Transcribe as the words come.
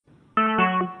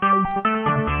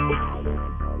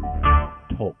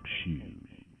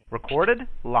recorded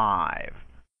live.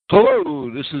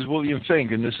 Hello, this is William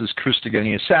Fink, and this is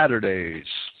Christogenea Saturdays.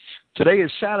 Today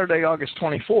is Saturday, August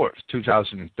 24th,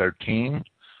 2013.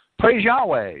 Praise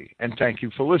Yahweh, and thank you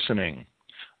for listening.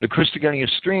 The Christogenea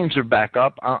streams are back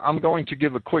up. I'm going to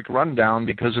give a quick rundown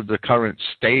because of the current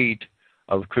state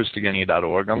of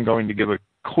Christogenea.org. I'm going to give a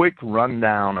quick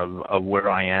rundown of where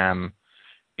I am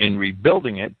in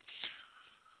rebuilding it.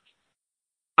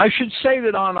 I should say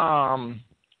that on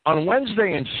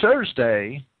Wednesday and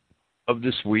Thursday of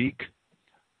this week,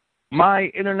 my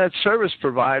internet service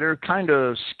provider kind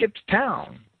of skipped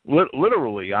town,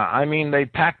 literally. I mean, they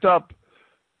packed up,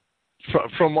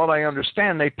 from what I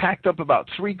understand, they packed up about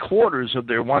 3/4 of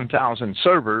their 1,000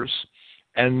 servers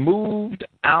and moved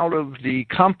out of the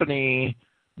company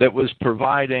that was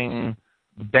providing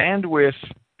bandwidth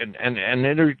and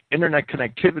internet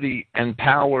connectivity and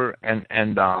power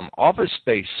and office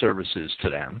space services to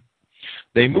them.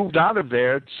 They moved out of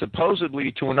there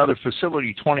supposedly to another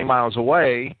facility 20 miles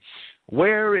away,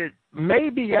 where it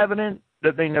may be evident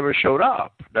that they never showed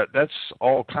up. That's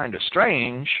all kind of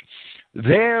strange.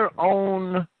 Their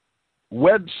own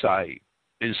website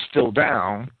is still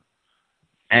down,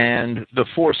 and the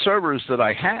 4 servers that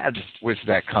I had with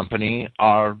that company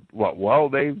are, well,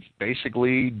 they've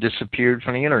basically disappeared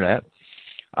from the internet.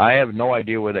 I have no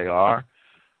idea where they are.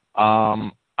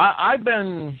 I've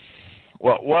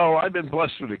been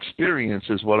blessed with experience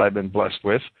is what I've been blessed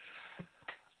with.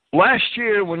 Last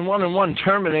year, when 1&1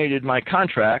 terminated my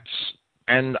contracts,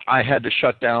 and I had to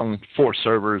shut down 4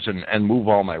 servers and move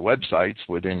all my websites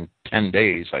within 10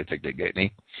 days, I think they gave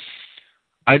me,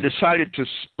 I decided to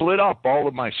split up all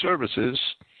of my services,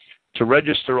 to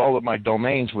register all of my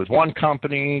domains with one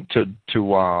company, to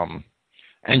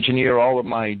engineer all of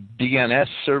my DNS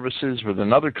services with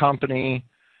another company,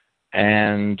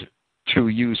 and to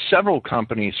use several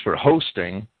companies for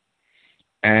hosting.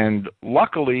 And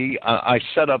luckily, I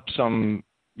set up some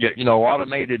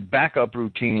automated backup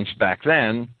routines back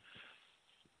then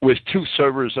with 2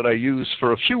 servers that I use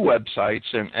for a few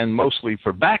websites and mostly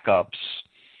for backups.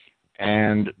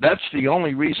 And that's the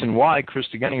only reason why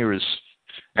Christogenea is,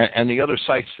 and the other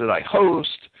sites that I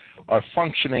host are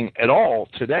functioning at all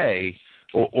today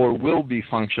or will be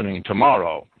functioning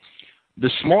tomorrow.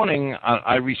 This morning,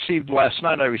 last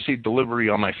night I received delivery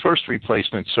on my first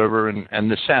replacement server,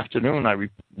 and this afternoon I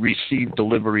received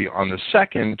delivery on the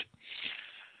second.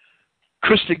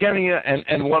 Christogenea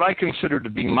and what I consider to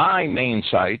be my main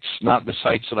sites, not the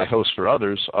sites that I host for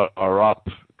others, are up.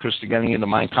 Christogenea, the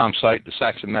Mindcom site, the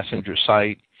Saxon Messenger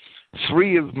site.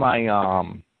 3 of my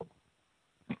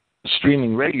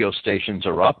streaming radio stations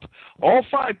are up. All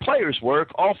 5 players work.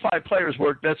 All 5 players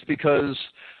work. That's because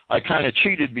I kind of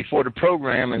cheated before the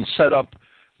program and set up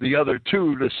the other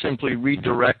 2 to simply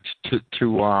redirect to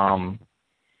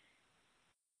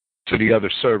the other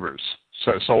servers.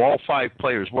 So all 5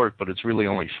 players work, but it's really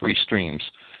only 3 streams.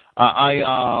 I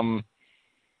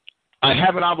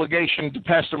have an obligation to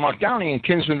Pastor Mark Downey and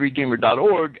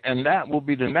KinsmanRedeemer.org, and that will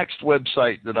be the next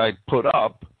website that I put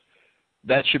up.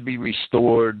 That should be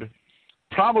restored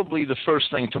probably the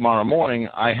first thing tomorrow morning.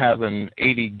 I have an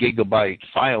 80 gigabyte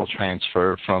file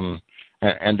transfer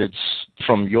and it's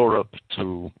from Europe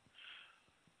to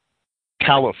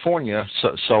California,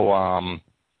 so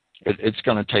it's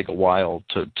going to take a while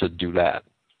to do that.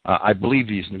 I believe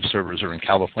these new servers are in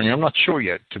California. I'm not sure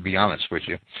yet, to be honest with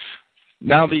you.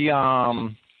 Now, the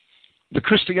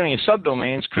Christogenea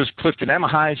subdomains, Clifton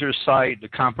Emmeheiser's site, the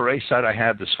Compare site I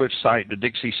have, the Swift site, the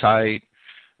Dixie site,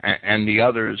 and the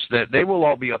others, that they will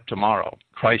all be up tomorrow.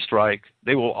 Christreich,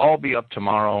 they will all be up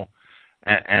tomorrow.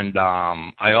 And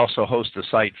I also host a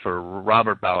site for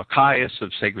Robert Balakias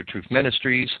of Sacred Truth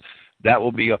Ministries. That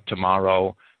will be up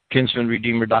tomorrow.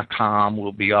 KinsmanRedeemer.com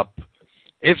will be up,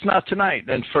 if not tonight,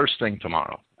 then first thing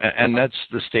tomorrow. And that's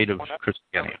the state of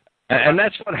Christogenea. And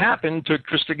that's what happened to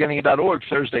Christogenea.org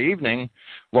Thursday evening,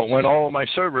 when all of my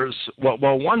servers,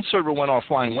 one server went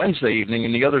offline Wednesday evening,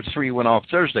 and the other 3 went off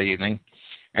Thursday evening,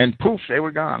 and poof, they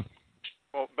were gone.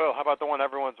 Well, Bill, how about the one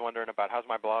everyone's wondering about? How's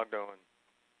my blog doing?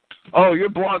 Oh, your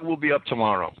blog will be up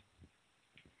tomorrow.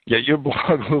 Yeah, your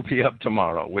blog will be up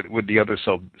tomorrow with the other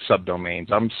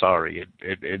subdomains. I'm sorry,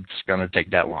 it's going to take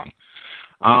that long.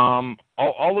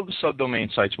 All of the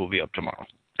subdomain sites will be up tomorrow,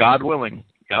 God willing.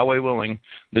 Yahweh willing.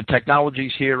 The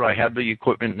technology's here. I have the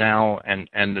equipment now, and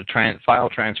the file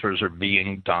transfers are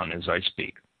being done as I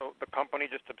speak. So the company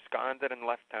just absconded and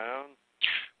left town?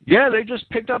 Yeah, they just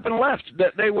picked up and left.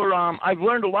 They were. I've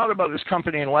learned a lot about this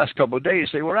company in the last couple of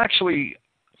days. They were actually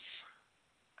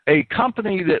a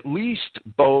company that leased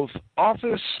both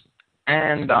office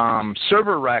and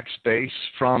server rack space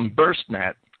from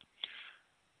BurstNet.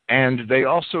 And they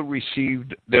also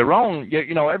received their own,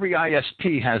 every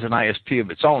ISP has an ISP of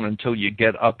its own until you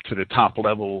get up to the top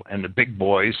level and the big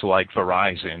boys like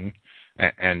Verizon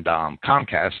and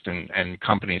Comcast and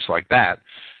companies like that.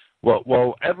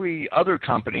 Well, every other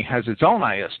company has its own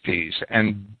ISPs,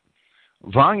 and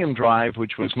Volume Drive,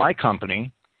 which was my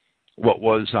company,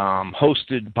 was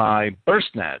hosted by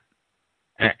BurstNet,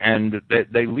 and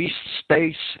they leased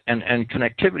space and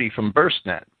connectivity from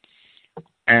BurstNet.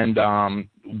 And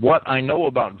what I know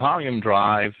about Volume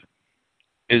Drive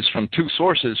is from two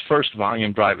sources. First,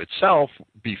 Volume Drive itself,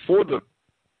 before the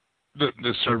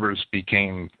servers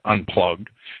became unplugged,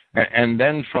 and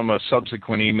then from a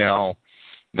subsequent email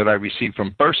that I received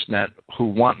from BurstNet, who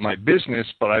want my business,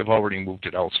 but I've already moved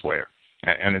it elsewhere,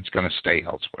 and it's going to stay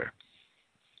elsewhere.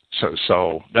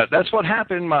 So that's what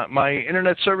happened. My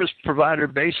internet service provider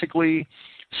basically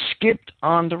skipped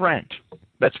on the rent.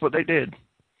 That's what they did.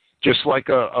 Just like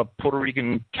a Puerto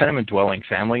Rican tenement dwelling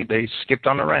family, they skipped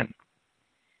on the rent.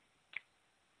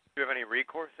 Do you have any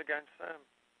recourse against them?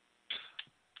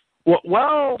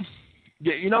 Well,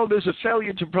 there's a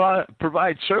failure to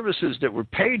provide services that were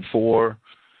paid for,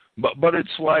 but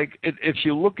it's like if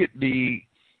you look at the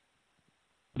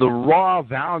raw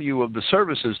value of the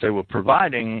services they were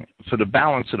providing for the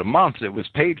balance of the month that was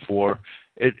paid for,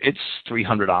 it's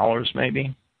 $300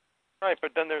 maybe. Right,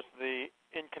 but then there's the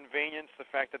inconvenience, the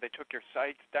fact that they took your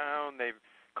sites down, they've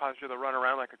caused you to run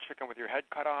around like a chicken with your head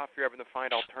cut off, you're having to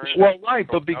find alternatives. Well, right,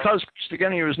 but because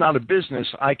Christogenea is not a business,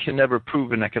 I can never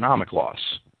prove an economic loss.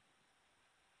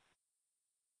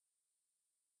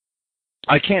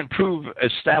 I can't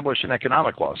establish an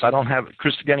economic loss. I don't have,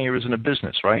 Christogenea isn't a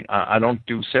business, right? I don't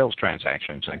do sales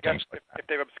transactions and things like that. If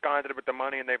they've absconded with the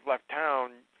money and they've left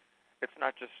town, it's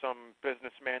not just some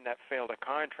businessman that failed a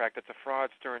contract, it's a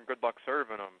fraudster and good luck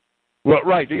serving them. Well,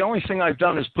 right. The only thing I've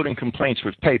done is put in complaints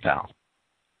with PayPal,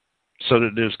 so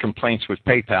that there's complaints with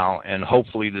PayPal, and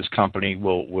hopefully this company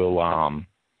will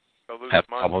have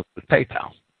problems with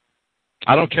PayPal.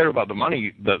 I don't care about the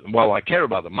money. I care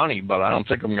about the money, but I don't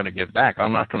think I'm going to get back.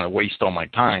 I'm not going to waste all my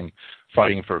time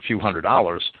fighting for a few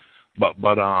 $100s.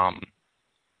 But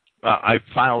I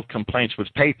filed complaints with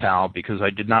PayPal because I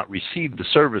did not receive the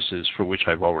services for which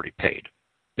I've already paid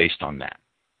based on that.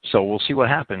 So we'll see what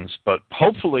happens, but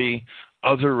hopefully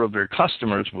other of their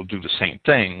customers will do the same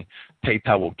thing.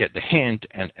 PayPal will get the hint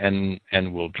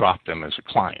and will drop them as a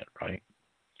client, right?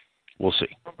 We'll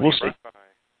see. We'll see.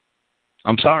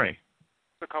 I'm sorry.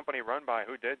 The company run by?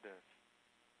 Who did this?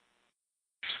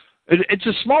 It's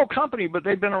a small company, but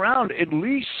they've been around at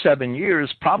least 7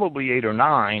 years, probably 8 or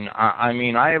 9. I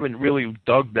mean, I haven't really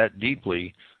dug that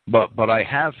deeply, but I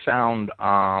have found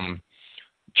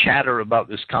chatter about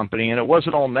this company, and it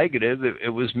wasn't all negative. It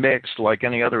was mixed, like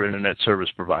any other internet service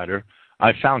provider.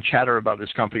 I found chatter about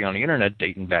this company on the internet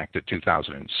dating back to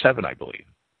 2007, I believe.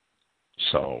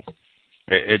 So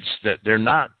it's that they're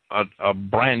not a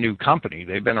brand new company.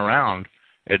 They've been around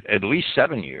at least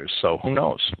 7 years, so who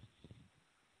knows?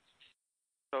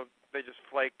 So they just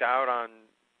flaked out on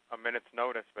a minute's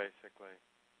notice, basically.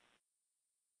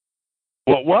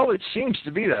 Well, it seems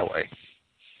to be that way.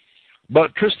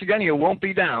 But Christogenea won't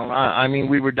be down. I mean,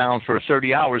 we were down for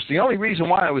 30 hours. The only reason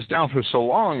why I was down for so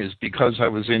long is because I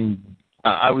was in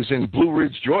Blue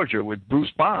Ridge, Georgia, with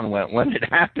Bruce Bond when it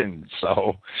happened.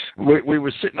 So we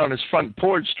were sitting on his front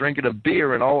porch drinking a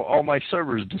beer, and all my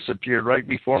servers disappeared right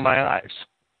before my eyes.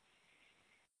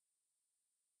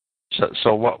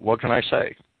 So what can I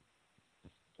say?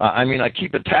 I mean, I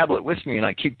keep a tablet with me, and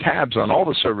I keep tabs on all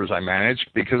the servers I manage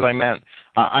because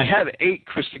I have 8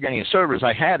 Christogenea servers.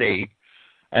 I had 8,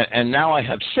 and now I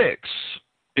have 6,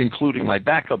 including my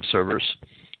backup servers.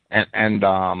 And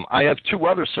I have 2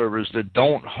 other servers that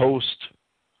don't host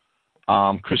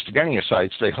Christogenea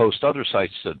sites. They host other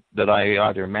sites that I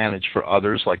either manage for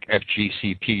others, like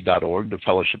FGCP.org, the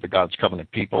Fellowship of God's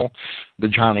Covenant People, the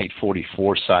John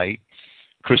 844 site,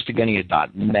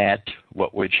 Christogenea.net,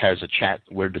 which has a chat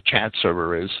where the chat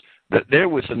server is. That they're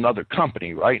with another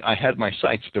company, right? I had my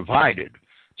sites divided,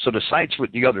 so the sites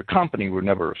with the other company were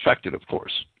never affected, of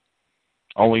course.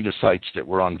 Only the sites that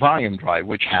were on Volume Drive,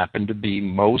 which happened to be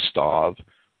most of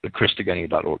the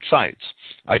Christogenea.org sites.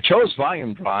 I chose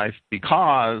Volume Drive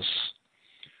because,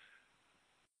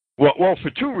 well, for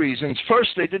 2 reasons.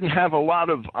 First, they didn't have a lot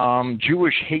of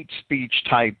Jewish hate speech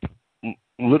type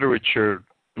literature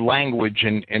language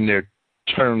in their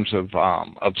terms of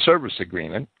service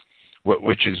agreement,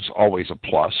 which is always a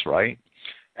plus, right?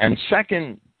 And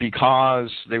second,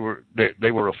 because they were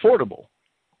affordable.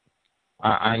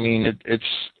 I mean, it's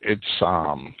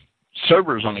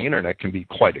servers on the internet can be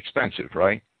quite expensive,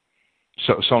 right?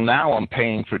 So now I'm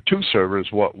paying for 2 servers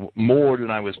what more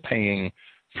than I was paying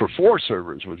for 4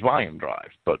 servers with volume drive,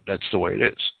 but that's the way it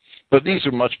is. But these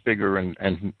are much bigger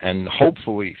and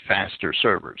hopefully faster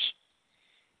servers.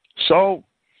 So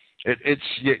it's,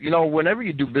 whenever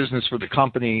you do business with a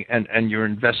company and you're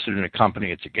invested in a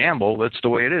company, it's a gamble. That's the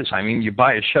way it is. I mean, you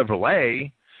buy a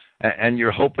Chevrolet and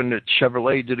you're hoping that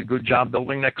Chevrolet did a good job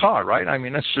building that car, right? I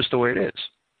mean, that's just the way it is.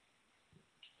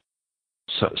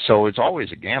 So it's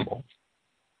always a gamble.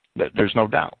 There's no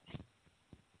doubt.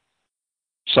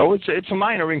 So it's a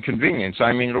minor inconvenience.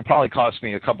 I mean, it'll probably cost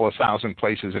me a couple of thousand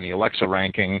places in the Alexa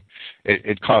ranking.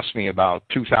 It cost me about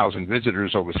 2,000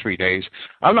 visitors over 3 days.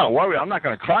 I'm not worried. I'm not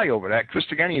going to cry over that.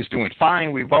 Christogenea is doing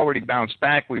fine. We've already bounced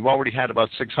back. We've already had about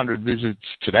 600 visits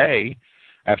today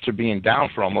after being down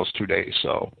for almost 2 days.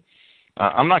 So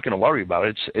I'm not going to worry about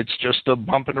it. It's just a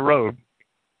bump in the road.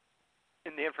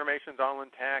 And the information's all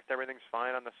intact. Everything's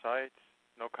fine on the site.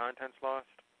 No content's lost.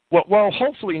 Well,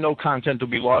 hopefully no content will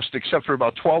be lost except for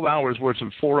about 12 hours worth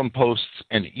of forum posts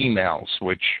and emails,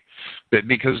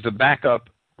 because the backup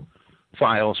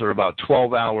files are about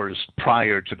 12 hours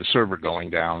prior to the server going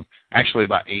down, actually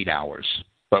about 8 hours.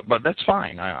 But that's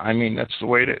fine. I mean, that's the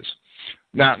way it is.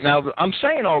 Now I'm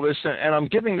saying all this, and I'm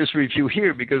giving this review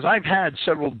here because I've had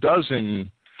several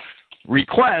dozen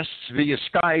requests via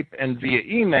Skype and via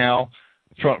email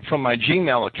from my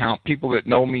Gmail account, people that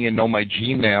know me and know my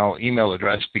Gmail email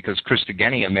address, because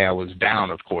Christogenea mail was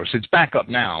down, of course. It's back up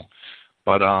now.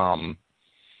 But I'm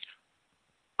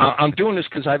doing this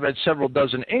because I've had several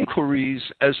dozen inquiries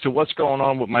as to what's going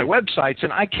on with my websites,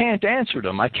 and I can't answer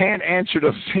them. I can't answer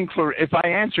the inquiry. If I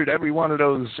answered every one of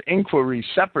those inquiries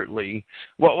separately,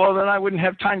 well, then I wouldn't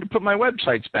have time to put my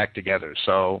websites back together.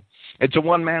 So it's a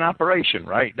one-man operation,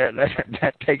 right?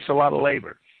 That takes a lot of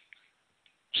labor.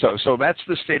 So that's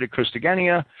the state of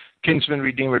Christogenea.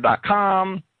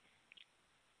 KinsmanRedeemer.com,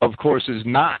 of course, is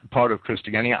not part of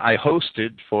Christogenea. I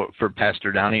hosted for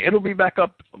Pastor Downey. It'll be back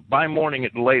up by morning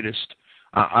at the latest.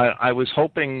 I was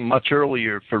hoping much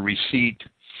earlier for receipt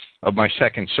of my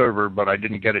second server, but I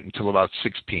didn't get it until about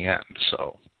 6 p.m.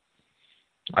 So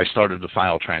I started the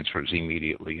file transfers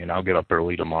immediately, and I'll get up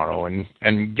early tomorrow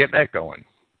and get that going.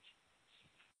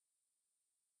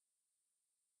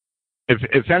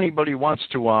 If anybody wants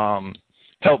to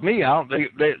help me out,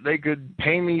 they could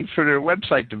pay me for their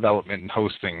website development and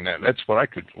hosting. That's what I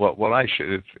could. What I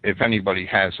should. If anybody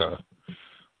has a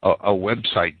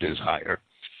website desire,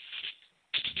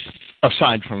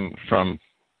 aside from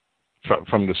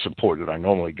the support that I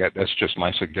normally get, that's just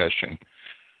my suggestion.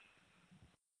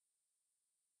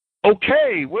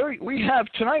 Okay, we have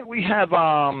tonight. We have.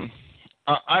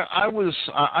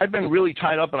 I've been really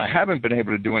tied up, and I haven't been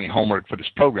able to do any homework for this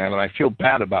program, and I feel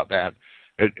bad about that.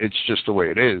 It's just the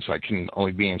way it is. I can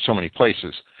only be in so many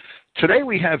places. Today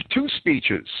we have 2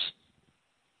 speeches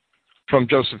from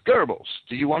Joseph Goebbels.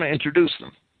 Do you want to introduce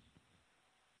them?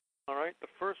 All right. The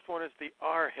first one is the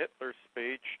R. Hitler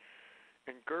speech,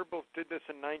 and Goebbels did this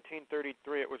in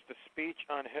 1933. It was the speech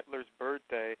on Hitler's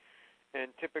birthday,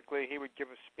 and typically he would give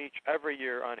a speech every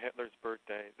year on Hitler's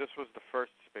birthday. This was the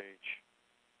first speech.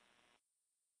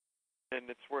 And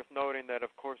it's worth noting that,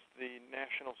 of course, the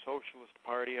National Socialist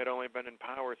Party had only been in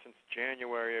power since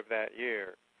January of that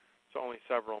year, so only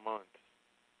several months.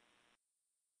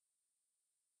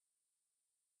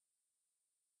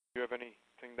 Do you have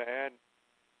anything to add?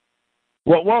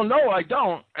 Well, no, I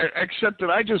don't, except that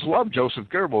I just love Joseph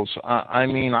Goebbels.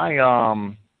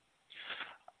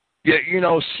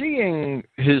 Seeing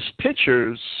his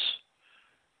pictures,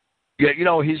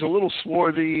 he's a little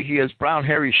swarthy. He has brown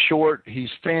hair. He's short. He's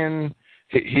thin.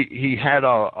 He had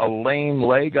a lame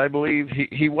leg, I believe.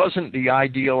 He wasn't the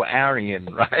ideal Aryan,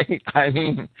 right? I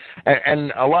mean,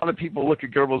 and a lot of people look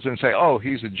at Goebbels and say, oh,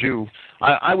 he's a Jew.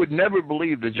 I would never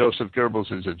believe that Joseph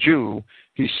Goebbels is a Jew.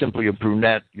 He's simply a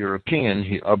brunette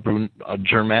European, a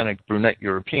Germanic brunette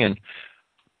European.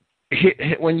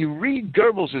 When you read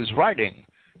Goebbels' writing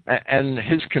and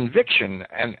his conviction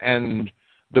and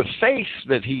the faith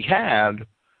that he had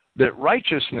that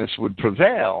righteousness would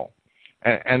prevail,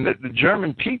 and that the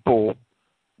German people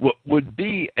would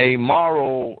be a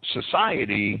moral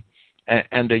society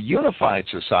and a unified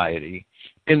society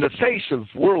in the face of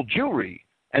world Jewry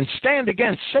and stand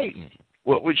against Satan,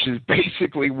 which is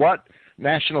basically what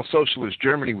National Socialist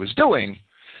Germany was doing.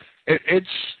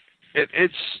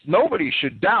 It's nobody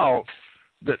should doubt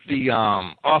that the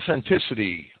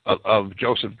authenticity of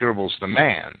Joseph Goebbels, the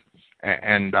man,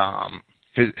 and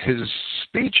his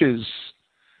speeches,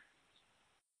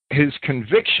 his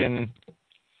conviction,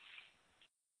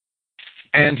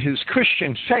 and his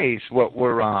Christian faith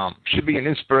should be an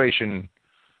inspiration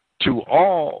to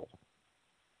all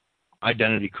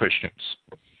identity Christians,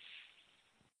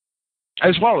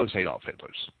 as well as Adolf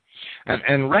Hitler's.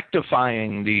 And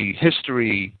rectifying the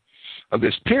history of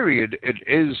this period,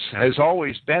 has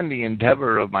always been the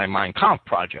endeavor of my Mein Kampf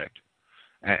project.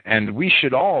 And we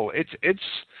should all,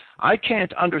 I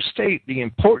can't understate the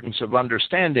importance of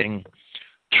understanding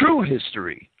true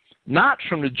history, not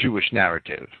from the Jewish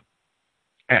narrative.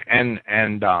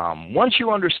 And once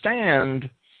you understand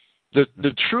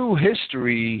the true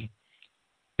history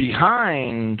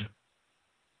behind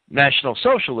National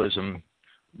Socialism,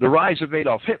 the rise of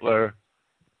Adolf Hitler,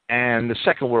 and the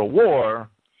Second World War,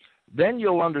 then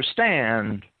you'll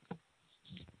understand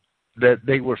that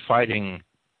they were fighting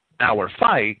our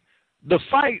fight, the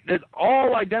fight that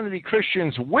all identity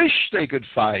Christians wish they could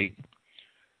fight.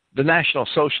 The National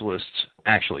Socialists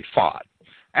actually fought.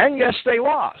 And yes, they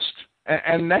lost.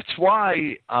 And that's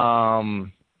why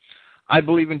I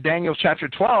believe in Daniel chapter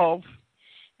 12,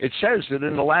 it says that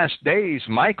in the last days,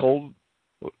 Michael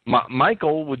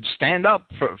would stand up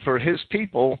for his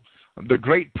people, the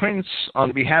great prince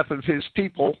on behalf of his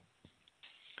people.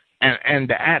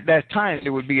 And at that time,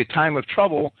 there would be a time of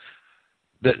trouble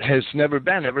that has never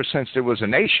been ever since there was a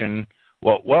nation.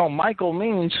 Well, Michael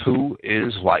means who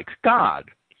is like God.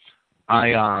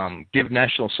 I give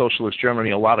National Socialist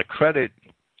Germany a lot of credit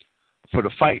for the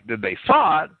fight that they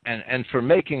fought and for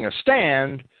making a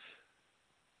stand,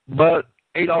 but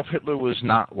Adolf Hitler was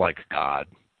not like God.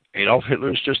 Adolf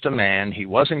Hitler is just a man. He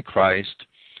wasn't Christ.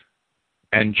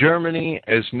 And Germany,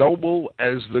 as noble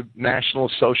as the National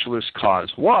Socialist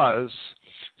cause was,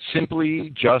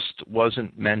 simply just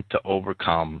wasn't meant to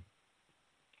overcome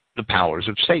the powers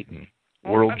of Satan,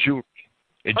 world Jewry.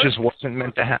 It just wasn't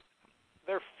meant to happen.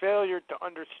 Their failure to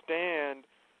understand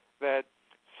that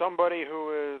somebody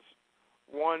who is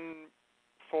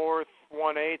 1/4,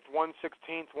 1/8,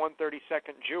 1/16,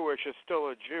 1/32 Jewish is still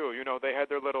a Jew. You know, they had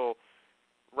their little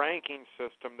ranking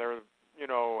system, their, you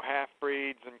know,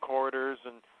 half-breeds and quarters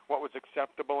and what was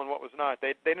acceptable and what was not.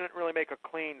 They didn't really make a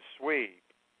clean sweep.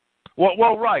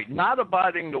 Well, right. Not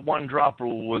abiding the one-drop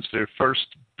rule was their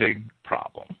first big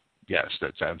problem. Yes,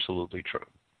 that's absolutely true.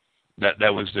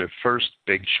 That was their first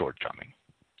big shortcoming.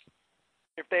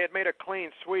 If they had made a clean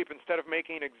sweep, instead of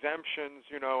making exemptions,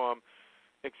 you know,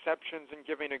 exceptions and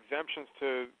giving exemptions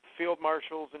to field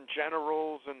marshals and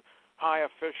generals and high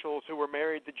officials who were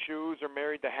married to Jews or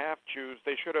married to half-Jews,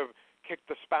 they should have kicked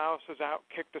the spouses out,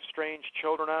 kicked the strange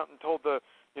children out, and told the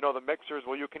mixers,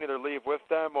 well, you can either leave with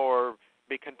them or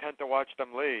be content to watch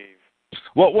them leave.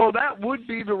 Well, that would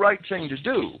be the right thing to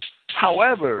do.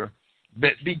 However,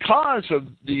 because of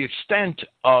the extent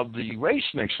of the race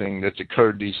mixing that's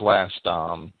occurred these last,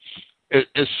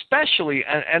 especially,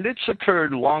 and it's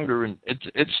occurred longer, and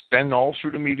it's been all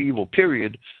through the medieval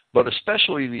period, but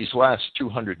especially these last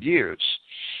 200 years,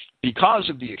 because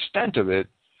of the extent of it,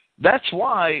 that's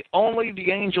why only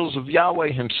the angels of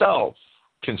Yahweh himself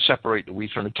can separate the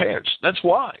wheat from the tares. That's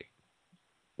why.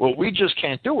 Well, we just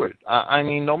can't do it. I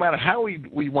mean, no matter how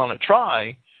we want to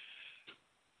try,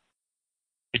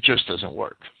 it just doesn't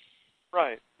work.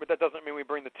 Right, but that doesn't mean we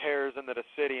bring the tares into the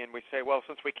city and we say, well,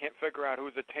 since we can't figure out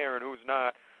who's a tare and who's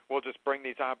not, we'll just bring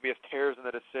these obvious tares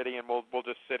into the city and we'll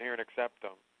just sit here and accept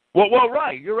them. Well,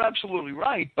 right. You're absolutely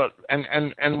right. But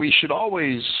and we should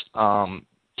always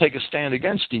take a stand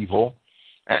against evil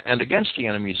and against the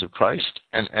enemies of Christ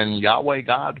and Yahweh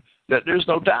God. That there's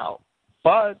no doubt.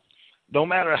 But no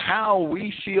matter how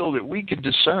we feel that we could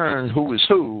discern who is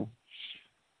who,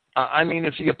 I mean,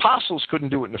 if the apostles couldn't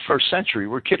do it in the first century,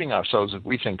 we're kidding ourselves if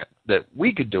we think that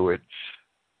we could do it.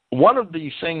 One of the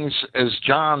things, as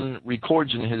John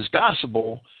records in his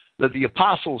gospel, that the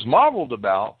apostles marveled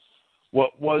about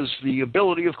was the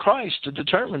ability of Christ to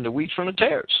determine the wheat from the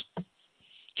tares.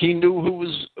 He knew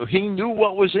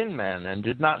what was in man and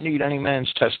did not need any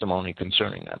man's testimony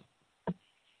concerning them.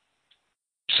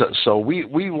 So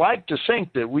we like to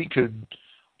think that we could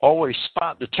always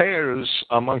spot the tares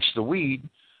amongst the wheat.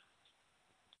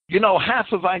 You know, half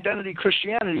of identity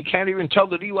Christianity can't even tell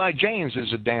that Eli James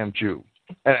is a damn Jew.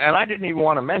 And I didn't even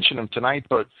want to mention him tonight,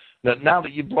 but now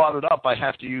that you brought it up, I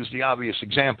have to use the obvious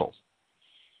example.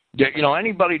 You know,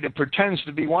 anybody that pretends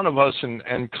to be one of us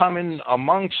and come in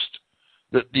amongst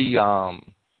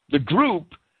the group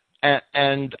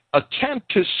and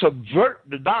attempt to subvert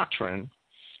the doctrine,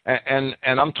 and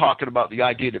I'm talking about the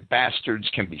idea that bastards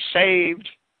can be saved,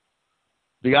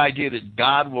 the idea that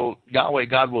Yahweh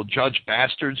God will judge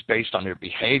bastards based on their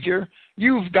behavior.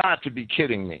 You've got to be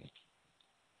kidding me.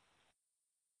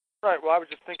 Right. Well, I was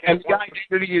just thinking. And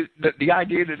the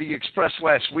idea that he expressed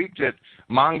last week that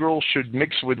mongrels should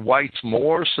mix with whites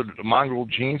more so that the mongrel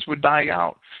genes would die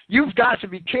out. You've got to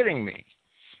be kidding me.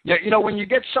 Yeah, you know, when you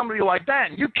get somebody like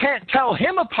that, you can't tell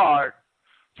him apart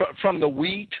from the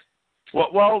wheat.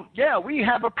 Well, yeah, we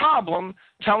have a problem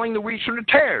telling the wheat from the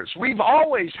tares. We've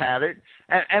always had it,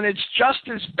 and it's just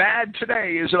as bad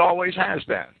today as it always has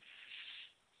been.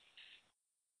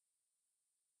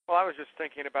 Well, I was just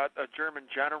thinking about a German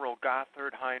general,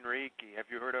 Gotthard Heinrici. Have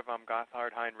you heard of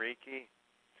Gotthard Heinrici?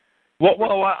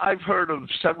 Well, I've heard of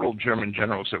several German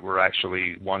generals that were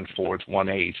actually 1/4,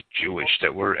 1/8 Jewish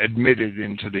that were admitted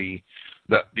into the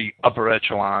upper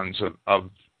echelons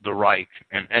of the Reich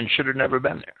and should have never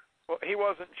been there. Well, he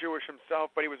wasn't Jewish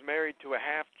himself, but he was married to a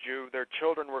half-Jew. Their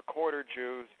children were quarter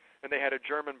Jews, and they had a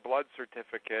German blood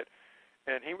certificate.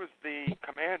 And he was the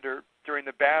commander during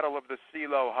the Battle of the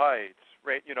Seelow Heights,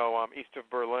 right? East of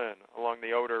Berlin, along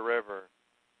the Oder River.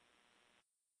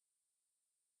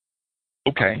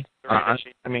 Okay. I'm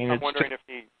wondering if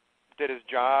he did his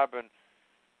job and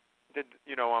did,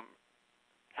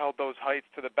 held those heights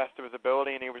to the best of his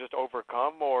ability, and he was just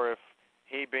overcome, or if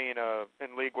he, being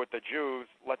in league with the Jews,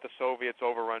 let the Soviets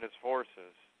overrun his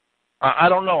forces. I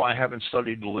don't know. I haven't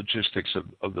studied the logistics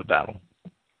of the battle,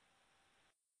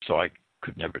 so I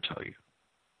could never tell you.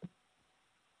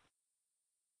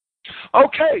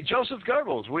 Okay, Joseph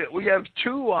Goebbels. We have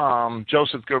two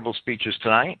Joseph Goebbels speeches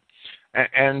tonight.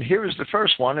 And here is the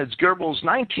first one. It's Goebbels'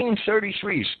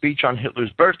 1933 speech on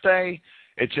Hitler's birthday.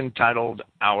 It's entitled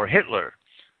Our Hitler.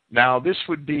 Now, this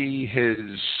would be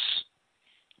his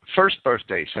first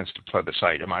birthday since the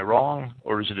plebiscite. Am I wrong,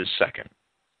 or is it his second?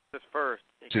 His first.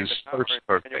 It's his first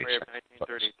birthday. January of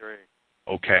 1933.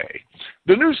 Okay.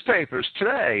 The newspapers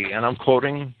today, and I'm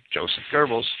quoting Joseph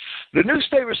Goebbels, the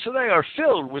newspapers today are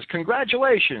filled with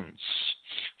congratulations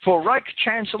for Reich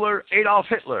Chancellor Adolf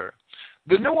Hitler.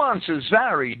 The nuances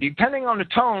vary depending on the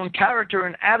tone, character,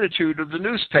 and attitude of the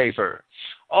newspaper.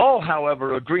 All,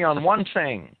 however, agree on one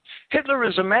thing. Hitler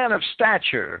is a man of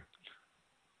stature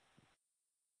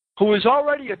who has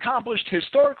already accomplished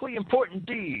historically important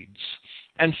deeds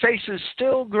and faces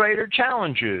still greater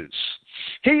challenges.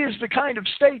 He is the kind of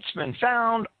statesman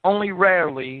found only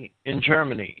rarely in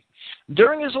Germany.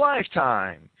 During his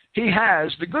lifetime, he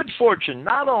has the good fortune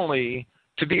not only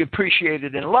to be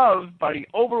appreciated and loved by the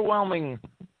overwhelming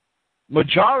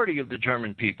majority of the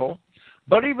German people,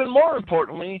 but even more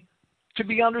importantly, to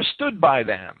be understood by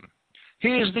them.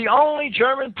 He is the only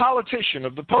German politician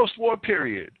of the post-war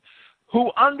period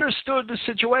who understood the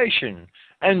situation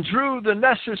and drew the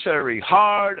necessary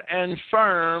hard and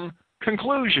firm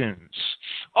conclusions.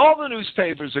 All the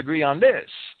newspapers agree on this.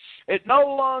 It no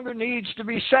longer needs to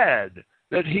be said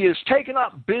that he has taken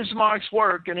up Bismarck's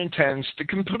work and intends to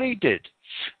complete it.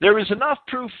 There is enough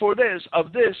proof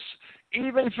of this,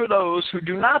 even for those who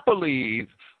do not believe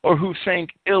or who think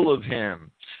ill of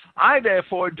him. I,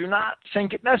 therefore, do not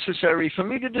think it necessary for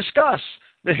me to discuss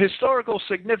the historical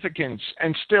significance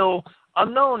and still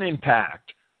unknown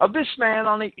impact of this man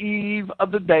on the eve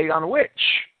of the day on which,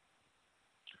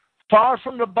 far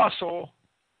from the bustle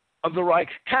of the Reich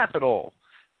capital,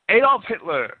 Adolf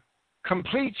Hitler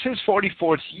completes his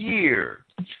 44th year.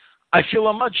 I feel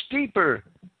a much deeper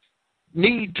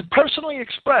need to personally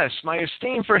express my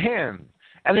esteem for him,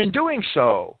 and in doing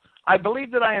so, I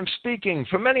believe that I am speaking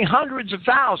for many hundreds of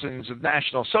thousands of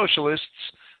National Socialists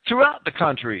throughout the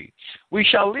country. We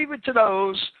shall leave it to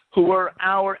those who were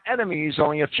our enemies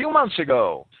only a few months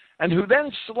ago, and who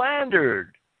then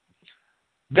slandered,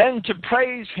 then to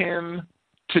praise him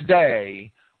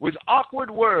today with awkward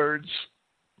words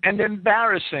and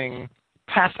embarrassing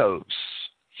pathos.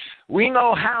 We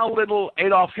know how little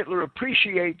Adolf Hitler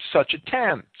appreciates such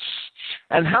attempts,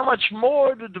 and how much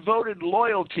more the devoted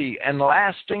loyalty and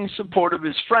lasting support of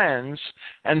his friends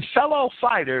and fellow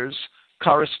fighters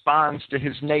corresponds to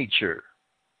his nature.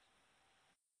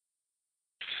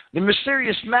 The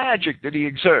mysterious magic that he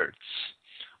exerts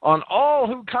on all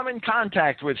who come in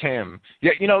contact with him.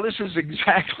 Yet, this is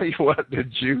exactly what the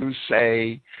Jews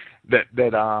say, that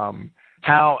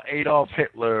how Adolf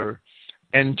Hitler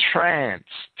entranced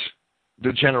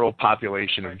the general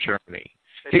population of Germany.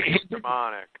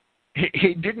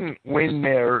 He didn't win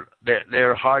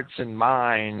their hearts and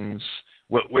minds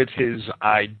with his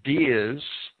ideas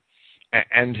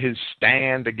and his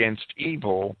stand against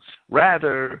evil.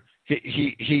 Rather,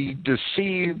 he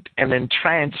deceived and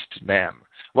entranced them.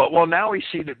 Well, now we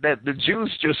see that the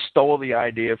Jews just stole the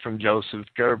idea from Joseph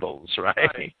Goebbels,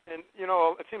 right? And,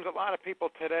 it seems a lot of people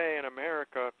today in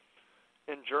America,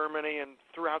 in Germany, and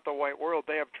throughout the white world,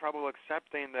 they have trouble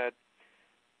accepting that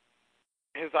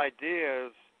his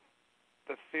ideas,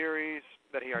 the theories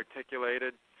that he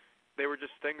articulated, they were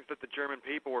just things that the German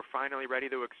people were finally ready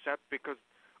to accept, because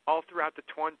all throughout the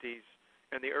 20s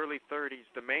in the early 30s,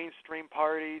 the mainstream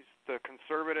parties, the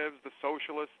conservatives, the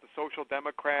socialists, the social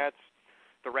democrats,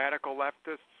 the radical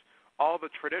leftists, all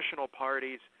the traditional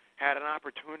parties had an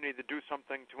opportunity to do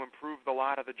something to improve the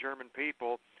lot of the German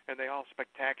people, and they all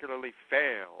spectacularly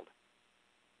failed.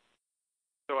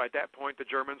 So at that point, the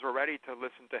Germans were ready to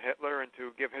listen to Hitler and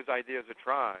to give his ideas a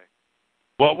try.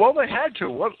 Well, they had to.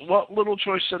 What little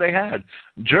choice did they had?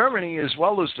 Germany, as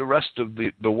well as the rest of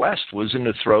the West, was in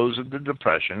the throes of the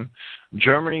Depression.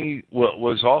 Germany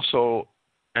was also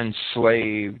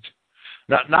enslaved,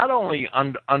 not only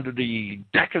under the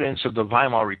decadence of the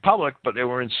Weimar Republic, but they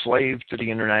were enslaved to the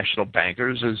international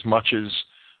bankers as much as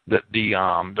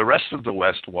the rest of the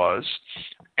West was.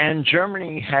 And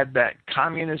Germany had that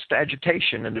communist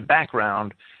agitation in the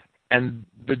background, and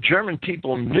the German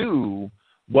people knew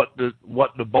what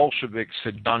the Bolsheviks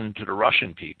had done to the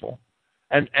Russian people,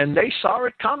 and they saw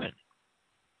it coming,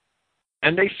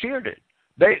 and they feared it.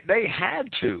 They had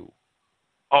to.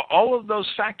 All of those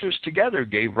factors together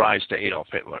gave rise to Adolf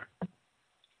Hitler.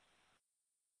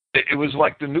 It was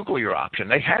like the nuclear option.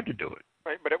 They had to do it.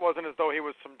 Right, but it wasn't as though he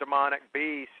was some demonic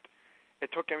beast. It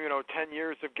took him, 10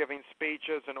 years of giving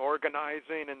speeches and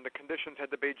organizing, and the conditions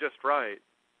had to be just right.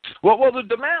 Well, the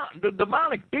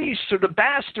demonic beasts are the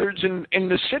bastards in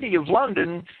the city of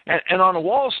London and on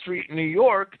Wall Street in New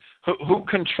York who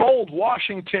controlled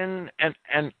Washington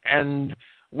and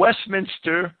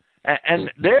Westminster,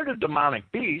 and they're the demonic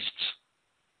beasts,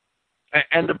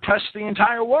 and oppress the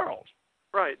entire world.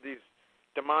 Right, these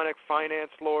demonic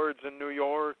finance lords in New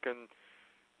York and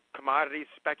commodity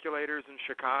speculators in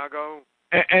Chicago.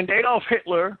 And Adolf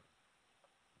Hitler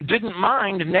didn't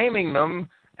mind naming them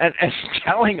and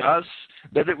telling us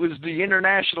that it was the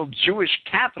international Jewish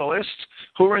capitalists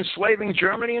who were enslaving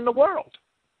Germany and the world.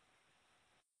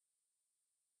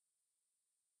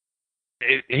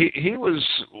 He was,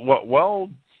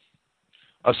 well,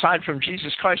 aside from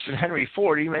Jesus Christ and Henry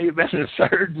Ford, he may have been the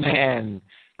third man.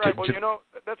 Right,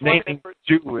 that's why naming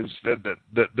Jew as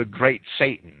the great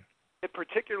Satan. It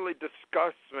particularly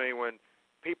disgusts me when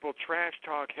people trash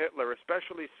talk Hitler,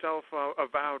 especially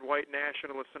self-avowed white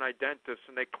nationalists and identists,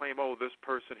 and they claim, this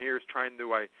person here is trying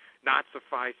to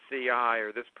Nazify CI,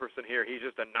 or this person here, he's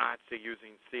just a Nazi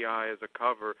using CI as a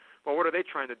cover. Well, what are they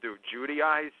trying to do?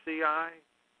 Judaize CI?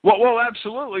 Well,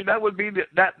 absolutely. That would be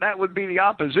the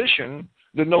opposition,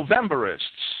 the Novemberists.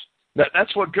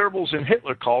 That's what Goebbels and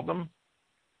Hitler called them.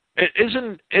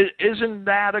 Isn't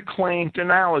that a quaint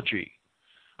analogy?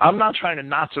 I'm not trying to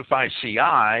Nazify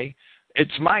CI.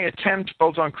 It's my attempt,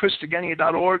 both on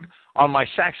Christogenea.org, on my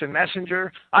Saxon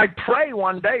Messenger. I pray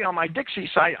one day on my Dixie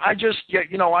site. I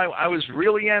was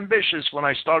really ambitious when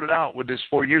I started out with this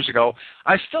 4 years ago.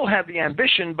 I still have the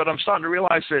ambition, but I'm starting to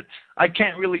realize that I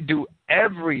can't really do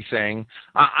everything.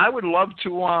 I would love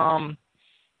to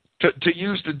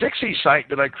use the Dixie site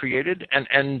that I created,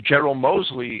 and Gerald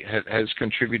Mosley has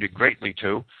contributed greatly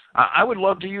to. I would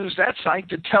love to use that site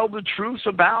to tell the truth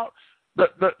about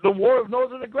the war of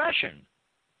northern aggression,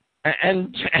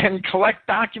 and collect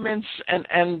documents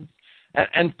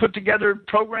and put together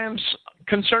programs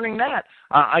concerning that.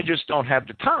 I just don't have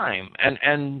the time,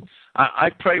 and I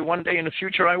pray one day in the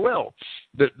future I will.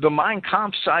 The Mein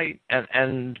Kampf site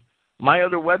and my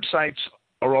other websites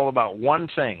are all about one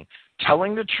thing: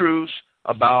 telling the truth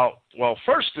about,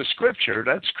 first the scripture.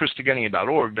 That's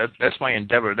Christogenea.org. That's my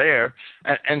endeavor there,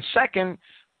 and second,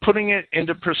 putting it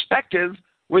into perspective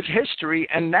with history,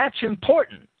 and that's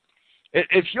important.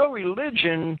 If your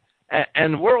religion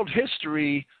and world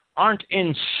history aren't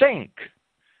in sync,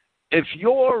 if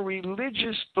your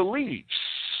religious beliefs,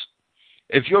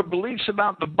 if your beliefs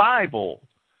about the Bible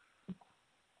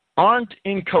aren't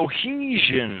in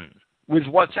cohesion with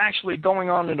what's actually going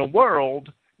on in the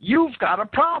world, you've got a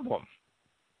problem.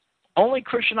 Only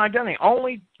Christian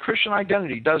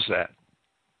identity does that.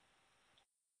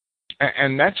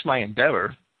 And that's my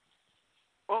endeavor.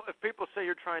 Well, if people say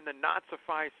you're trying to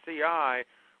Nazify CI,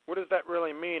 what does that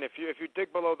really mean? If you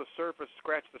dig below the surface,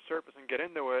 scratch the surface, and get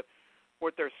into it,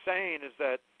 what they're saying is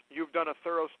that you've done a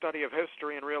thorough study of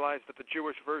history and realized that the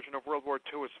Jewish version of World War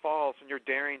II is false, and you're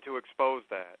daring to expose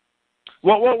that.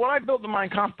 Well, when I built the Mein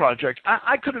Kampf project,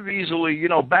 I could have easily,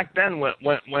 back then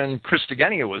when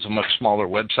Christogenea was a much smaller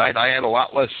website, I had a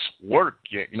lot less work.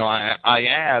 I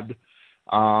add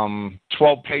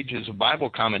 12 pages of Bible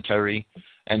commentary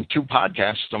and 2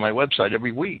 podcasts on my website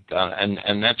every week,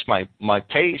 and that's my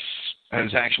pace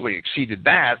has actually exceeded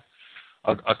that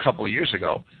a couple of years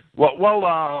ago.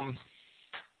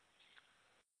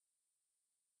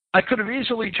 I could have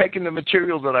easily taken the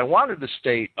material that I wanted to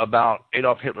state about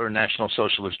Adolf Hitler and National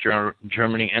Socialist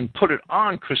Germany and put it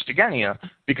on Christogenea,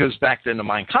 because back then the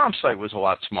Mein Kampf site was a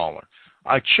lot smaller.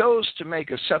 I chose to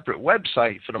make a separate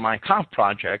website for the Mein Kampf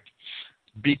project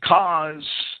because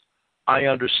I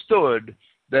understood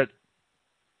that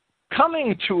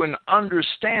coming to an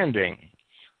understanding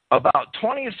about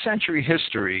 20th century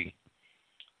history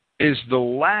is the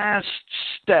last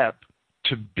step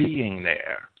to being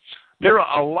there. There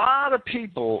are a lot of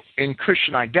people in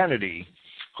Christian identity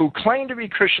who claim to be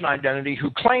Christian identity, who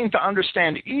claim to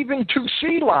understand even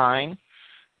 2C line,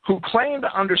 who claim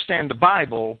to understand the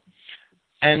Bible,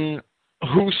 and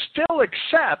who still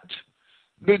accept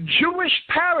the Jewish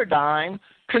paradigm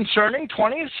concerning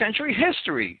 20th century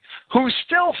history, who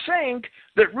still think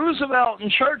that Roosevelt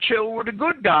and Churchill were the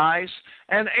good guys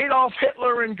and Adolf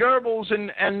Hitler and Goebbels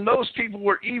and those people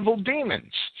were evil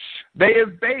demons. They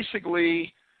have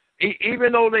basically,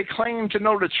 even though they claim to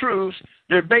know the truth,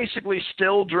 they're basically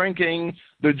still drinking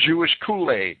the Jewish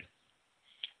Kool-Aid.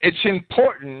 It's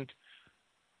important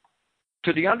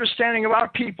to the understanding of our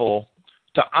people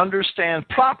to understand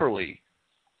properly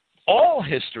all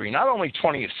history, not only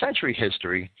 20th century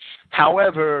history.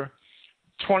 However,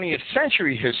 20th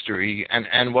century history,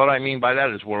 and what I mean by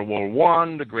that is World War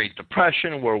I, the Great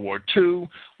Depression, World War II,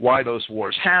 why those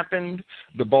wars happened,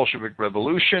 the Bolshevik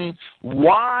Revolution,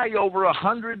 why over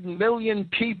 100 million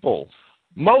people,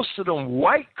 most of them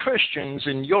white Christians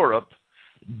in Europe,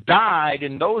 died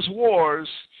in those wars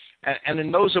and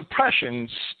in those oppressions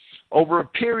over a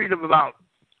period of about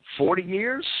 40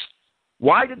 years.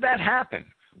 Why did that happen?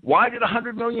 Why did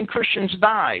 100 million Christians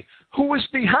die? Who was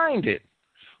behind it?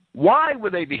 Why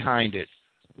were they behind it?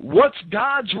 What's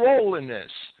God's role in this?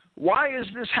 Why is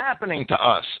this happening to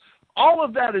us? All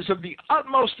of that is of the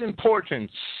utmost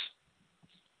importance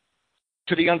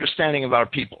to the understanding of our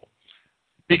people,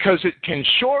 because it can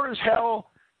sure as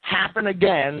hell happen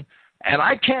again, and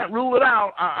I can't rule it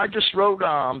out. I just wrote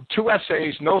 2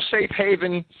 essays, No Safe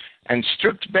Haven and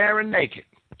Stripped Bare and Naked.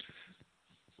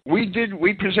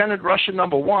 We presented Russia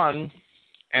number 1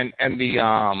 and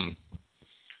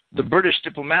the British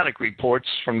diplomatic reports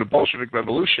from the Bolshevik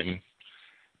Revolution,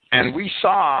 and we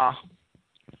saw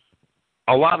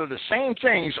a lot of the same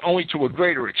things, only to a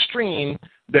greater extreme,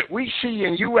 that we see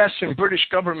in U.S. and British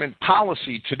government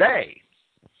policy today,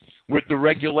 with the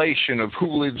regulation of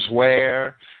who lives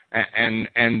where and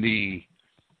the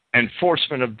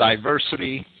enforcement of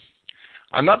diversity.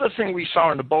 Another thing we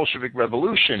saw in the Bolshevik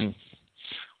Revolution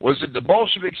was that the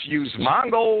Bolsheviks used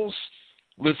Mongols,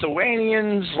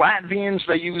 Lithuanians, Latvians.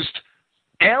 They used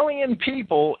alien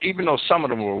people, even though some of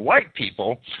them were white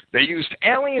people. They used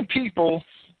alien people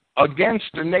against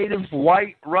the native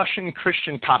white Russian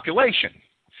Christian population.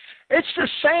 It's the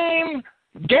same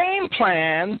game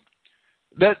plan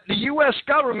that the U.S.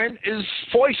 government is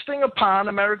foisting upon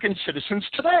American citizens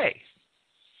today.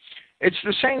 It's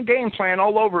the same game plan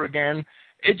all over again.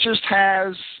 It just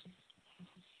has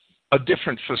a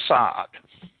different facade,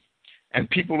 and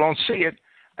people don't see it.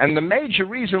 And the major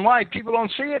reason why people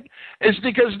don't see it is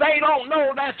because they don't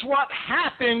know that's what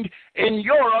happened in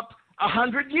Europe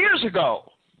 100 years ago.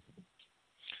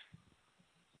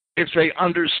 If they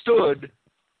understood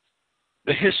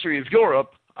the history of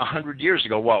Europe 100 years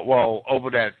ago, well, over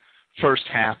that first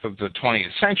half of the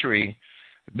 20th century,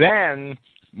 then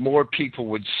more people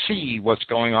would see what's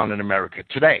going on in America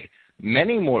today.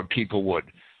 Many more people would.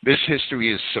 This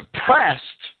history is suppressed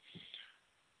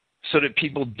so that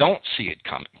people don't see it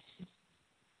coming.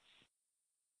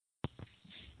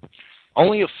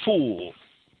 Only a fool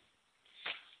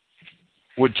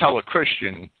would tell a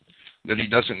Christian that he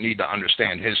doesn't need to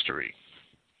understand history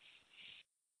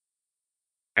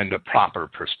and the proper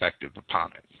perspective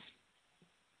upon it.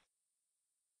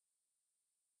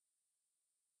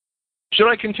 Should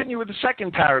I continue with the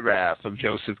second paragraph of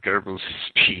Joseph Goebbels'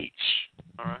 speech?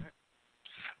 All right.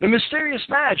 The mysterious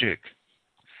magic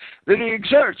that he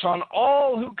exerts on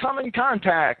all who come in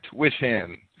contact with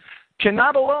him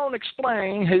cannot alone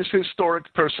explain his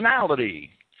historic personality.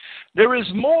 There is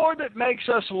more that makes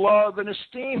us love and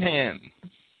esteem him.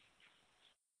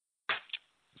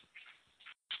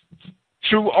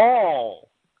 Through all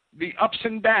the ups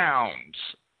and downs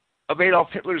of Adolf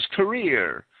Hitler's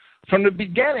career, from the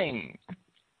beginning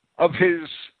of his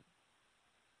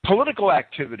political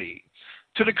activity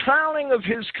to the crowning of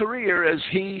his career as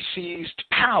he seized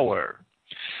power,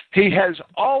 he has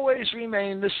always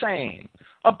remained the same,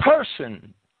 a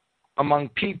person among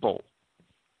people,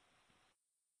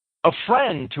 a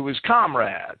friend to his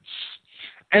comrades,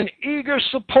 an eager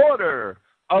supporter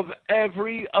of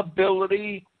every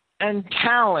ability and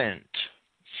talent.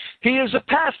 He is a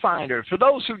pathfinder for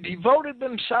those who devoted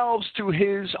themselves to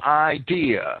his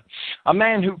idea, a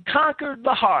man who conquered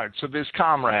the hearts of his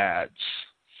comrades.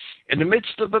 In the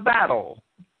midst of a battle,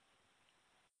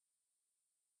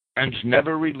 and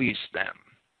never released them.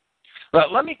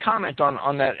 But let me comment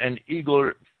on that, an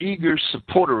eager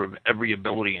supporter of every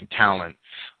ability and talent.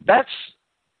 That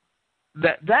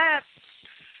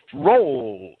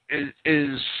role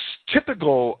is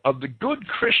typical of the good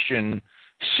Christian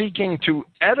seeking to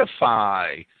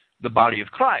edify the body of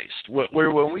Christ,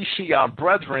 where when we see our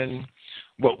brethren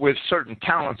with certain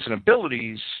talents and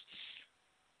abilities,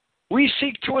 we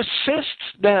seek to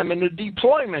assist them in the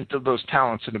deployment of those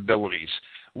talents and abilities.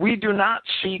 We do not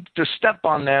seek to step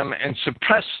on them and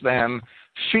suppress them,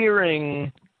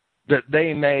 fearing that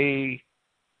they may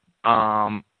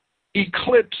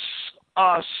eclipse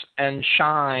us and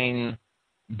shine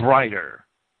brighter.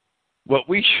 Well,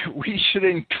 we should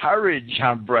encourage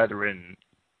our brethren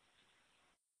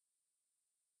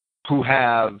who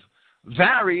have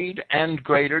varied and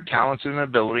greater talents and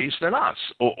abilities than us,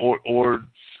 or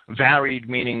varied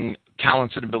meaning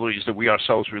talents and abilities that we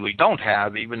ourselves really don't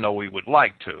have, even though we would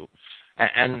like to.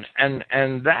 And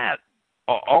that,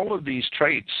 all of these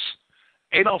traits,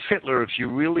 Adolf Hitler, if you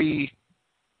really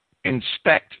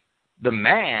inspect the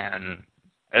man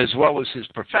as well as his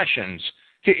professions,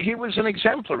 he was an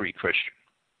exemplary Christian.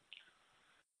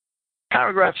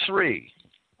 Paragraph 3.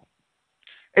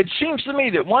 It seems to me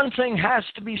that one thing has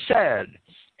to be said.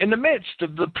 In the midst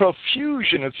of the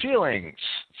profusion of feelings,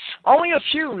 only a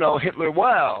few know Hitler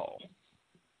well.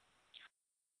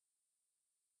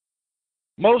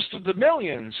 Most of the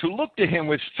millions who look to him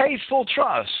with faithful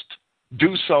trust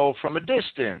do so from a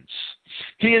distance.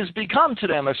 He has become to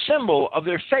them a symbol of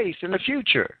their faith in the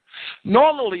future.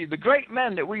 Normally, the great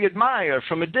men that we admire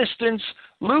from a distance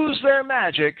lose their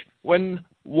magic when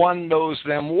one knows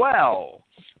them well.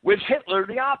 With Hitler,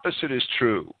 the opposite is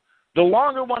true. The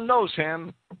longer one knows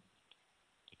him,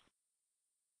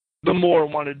 the more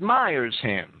one admires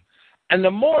him, and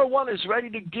the more one is ready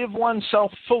to give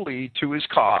oneself fully to his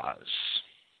cause.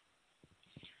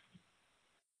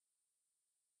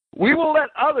 We will let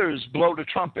others blow the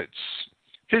trumpets.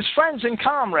 His friends and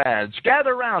comrades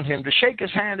gather around him to shake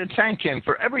his hand and thank him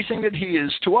for everything that he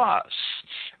is to us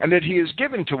and that he has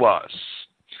given to us.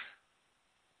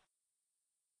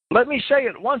 Let me say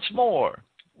it once more.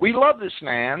 We love this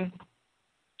man,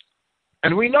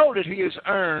 and we know that he has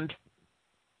earned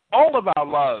all of our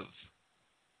love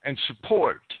and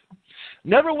support.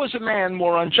 Never was a man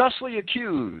more unjustly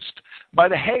accused by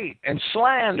the hate and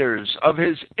slanders of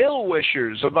his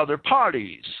ill-wishers of other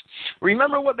parties.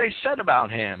 Remember what they said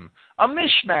about him, a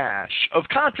mishmash of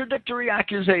contradictory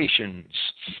accusations.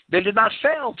 They did not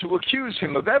fail to accuse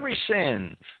him of every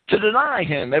sin, to deny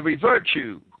him every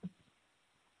virtue.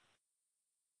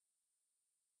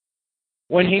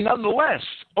 When he nonetheless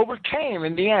overcame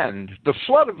in the end the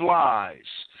flood of lies,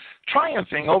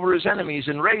 triumphing over his enemies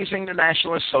and raising the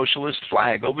Nationalist Socialist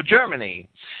flag over Germany,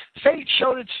 fate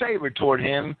showed its favor toward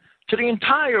him to the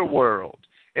entire world.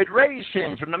 It raised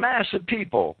him from the mass of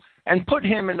people and put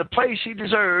him in the place he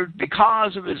deserved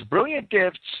because of his brilliant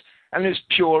gifts and his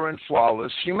pure and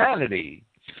flawless humanity.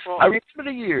 Well, I remember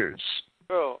the years.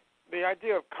 Bill, the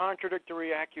idea of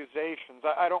contradictory accusations,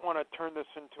 I don't want to turn this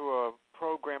into a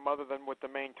program other than what the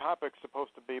main topic's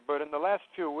supposed to be, but in the last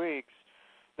few weeks,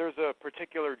 there's a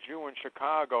particular Jew in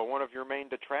Chicago, one of your main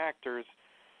detractors.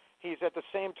 He's at the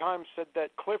same time said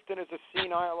that Clifton is a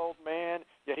senile old man,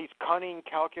 yet he's cunning,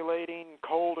 calculating,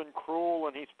 cold and cruel,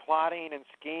 and he's plotting and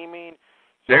scheming.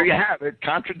 So, there you have it,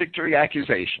 contradictory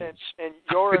accusations. And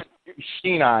you're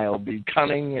senile, be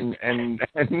cunning and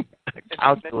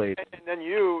calculating. And then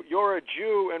you're a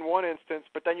Jew in one instance,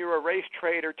 but then you're a race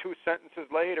traitor 2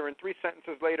 sentences later, and 3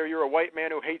 sentences later you're a white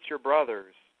man who hates your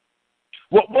brothers.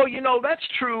 Well, you know, that's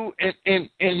true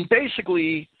in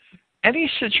basically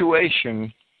any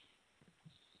situation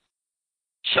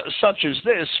such as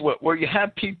this, where you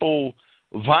have people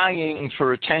vying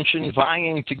for attention,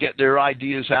 vying to get their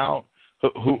ideas out,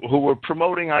 who are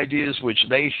promoting ideas which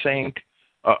they think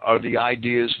are the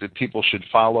ideas that people should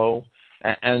follow,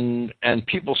 and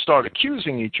people start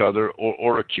accusing each other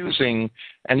or accusing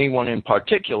anyone in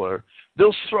particular.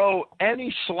 They'll throw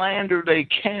any slander they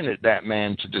can at that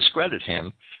man to discredit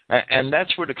him, and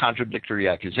that's where the contradictory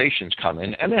accusations come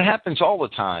in. And it happens all the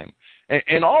time,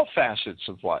 in all facets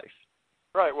of life.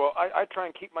 Right. Well, I try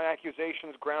and keep my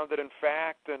accusations grounded in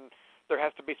fact, and there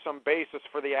has to be some basis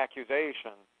for the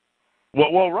accusation.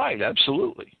 Well, right.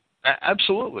 Absolutely.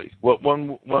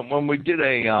 When we did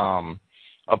a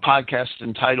podcast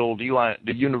entitled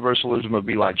 "The Universalism of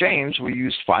Eli James," we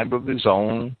used 5 of his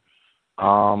own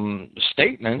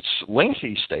statements,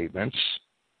 lengthy statements,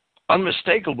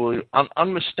 unmistakably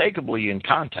in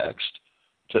context,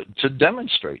 to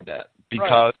demonstrate that.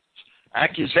 Because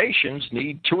accusations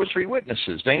need 2 or 3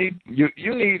 witnesses. They need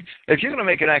you need if you're going to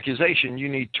make an accusation, you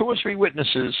need 2 or 3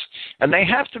 witnesses, and they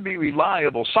have to be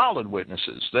reliable, solid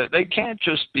witnesses. They can't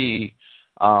just be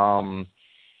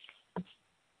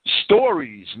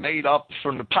stories made up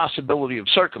from the possibility of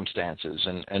circumstances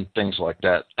and things like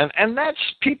that. And that's,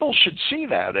 people should see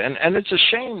that. And it's a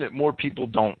shame that more people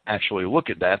don't actually look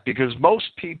at that, because most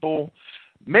people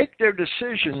make their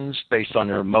decisions based on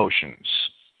their emotions.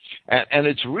 And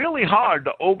it's really hard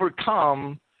to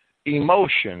overcome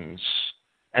emotions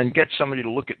and get somebody to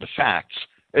look at the facts,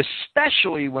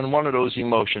 especially when one of those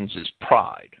emotions is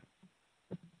pride.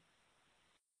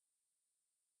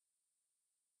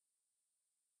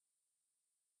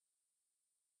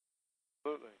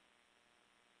 Absolutely.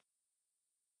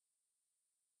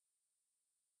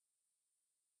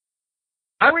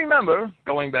 I remember,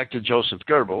 going back to Joseph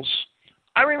Goebbels,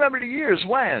 I remember the years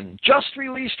when, just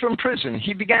released from prison,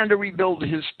 he began to rebuild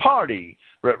his party.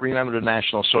 Remember, the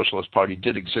National Socialist Party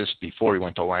did exist before he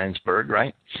went to Landsberg,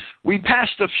 right? We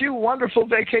passed a few wonderful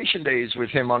vacation days with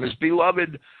him on his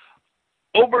beloved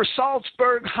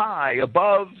Obersalzberg High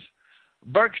above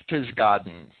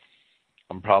Berchtesgaden.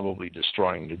 I'm probably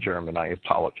destroying the German. I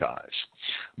apologize.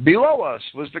 Below us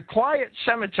was the quiet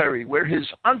cemetery where his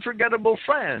unforgettable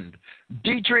friend,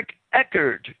 Dietrich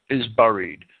Eckart, is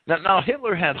buried. Now,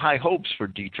 Hitler had high hopes for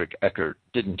Dietrich Eckart,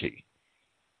 didn't he?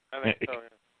 I think so, yeah.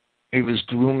 He was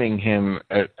grooming him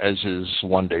as his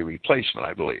one-day replacement,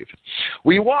 I believe.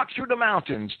 We walked through the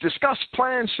mountains, discussed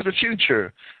plans for the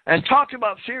future, and talked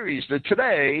about theories that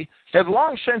today have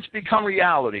long since become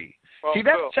reality. Well, he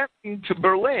then sent me to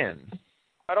Berlin.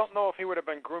 I don't know if he would have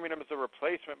been grooming him as a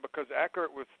replacement, because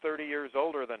Eckart was 30 years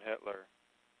older than Hitler.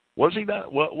 Was he that?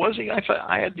 Was he?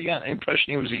 I had the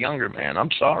impression he was a younger man. I'm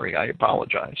sorry. I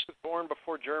apologize. He was born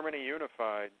before Germany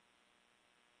unified.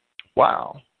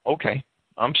 Wow. Okay.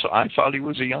 I thought he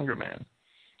was a younger man.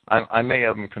 I may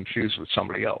have him confused with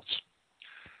somebody else.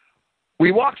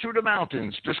 We walked through the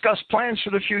mountains, discussed plans for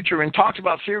the future, and talked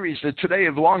about theories that today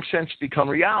have long since become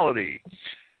reality.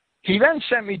 He then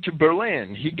sent me to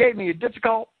Berlin. He gave me a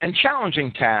difficult and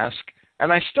challenging task,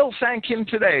 and I still thank him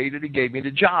today that he gave me the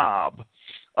job.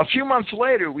 A few months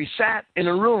later, we sat in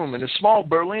a room in a small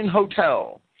Berlin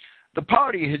hotel. The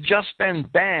party had just been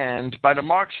banned by the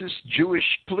Marxist Jewish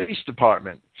police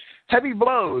department. Heavy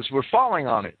blows were falling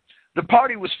on it. The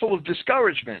party was full of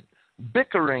discouragement,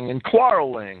 bickering, and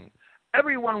quarreling.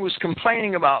 Everyone was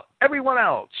complaining about everyone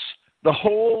else. The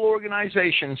whole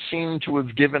organization seemed to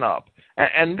have given up.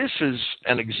 And this is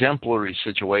an exemplary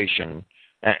situation.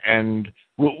 And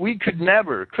we could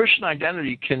never, Christian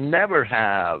Identity can never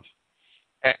have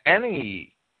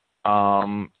any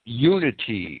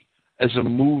unity as a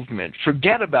movement.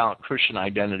 Forget about Christian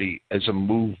Identity as a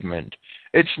movement.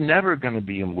 It's never going to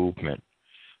be a movement.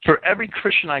 For every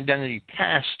Christian Identity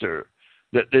pastor,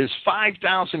 that there's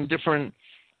 5,000 different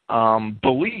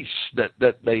beliefs that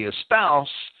they espouse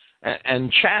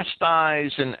and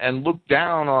chastise and look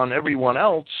down on everyone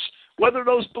else, whether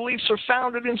those beliefs are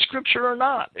founded in Scripture or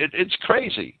not. It's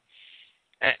crazy.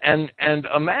 And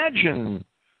imagine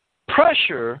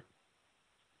pressure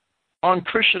on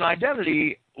Christian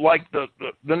Identity like the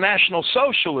National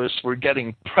Socialists were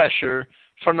getting pressure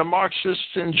from the Marxists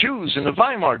and Jews in the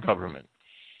Weimar government.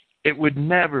 It would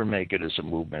never make it as a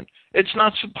movement. It's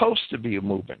not supposed to be a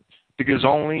movement, because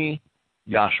only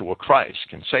Yahshua Christ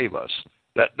can save us.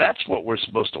 That's what we're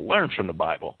supposed to learn from the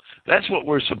Bible. That's what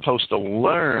we're supposed to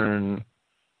learn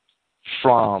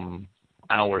from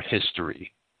our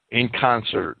history in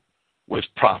concert with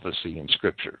prophecy and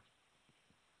Scripture.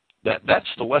 That's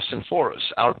the lesson for us.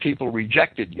 Our people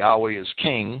rejected Yahweh as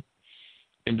king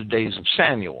in the days of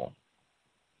Samuel.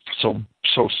 So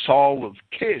Saul of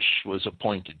Kish was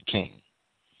appointed king.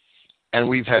 And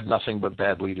we've had nothing but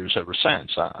bad leaders ever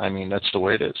since. I mean, that's the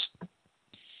way it is.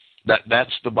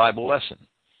 That's the Bible lesson.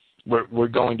 We're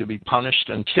going to be punished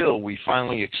until we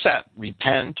finally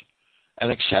repent,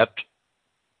 and accept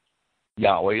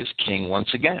Yahweh as king once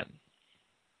again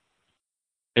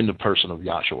in the person of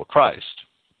Yahshua Christ.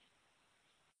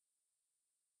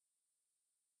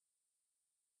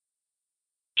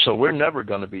 So we're never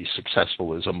going to be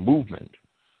successful as a movement.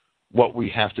 What we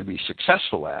have to be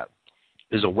successful at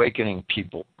is awakening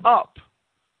people up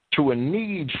to a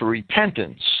need for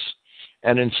repentance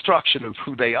and instruction of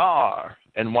who they are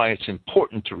and why it's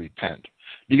important to repent.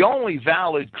 The only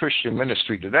valid Christian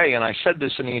ministry today, and I said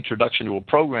this in the introduction to a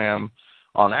program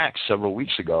on Acts several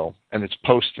weeks ago, and it's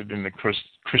posted in the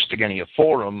Christogenea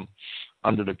Forum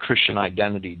under the Christian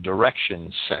Identity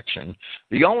Directions section,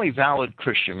 the only valid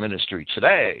Christian ministry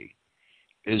today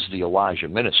is the Elijah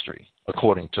ministry,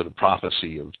 according to the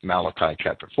prophecy of Malachi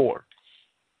chapter 4.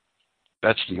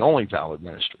 That's the only valid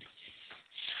ministry.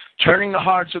 Turning the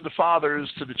hearts of the fathers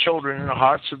to the children and the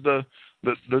hearts of the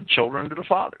children to the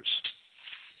fathers.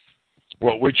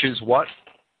 Well, which is what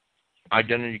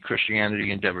identity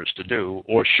Christianity endeavors to do,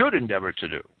 or should endeavor to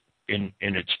do, in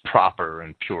its proper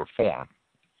and pure form.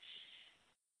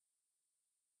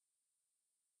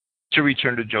 To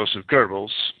return to Joseph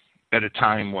Goebbels, at a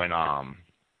time when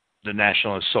the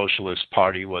National Socialist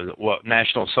Party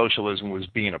National Socialism was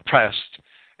being oppressed,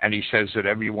 and he says that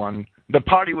the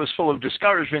party was full of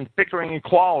discouragement, bickering,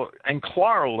 and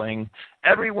quarreling.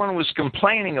 Everyone was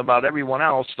complaining about everyone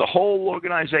else. The whole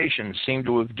organization seemed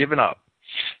to have given up.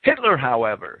 Hitler,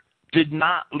 however, did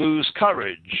not lose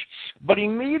courage, but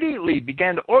immediately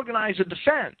began to organize a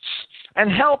defense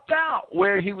and helped out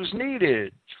where he was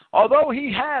needed. Although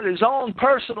he had his own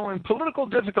personal and political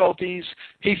difficulties,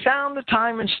 he found the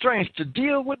time and strength to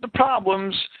deal with the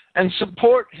problems and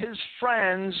support his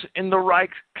friends in the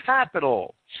Reich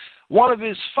capital. One of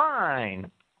his fine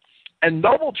and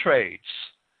noble traits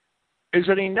is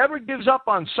that he never gives up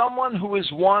on someone who has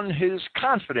won his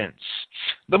confidence.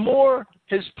 The more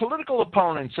his political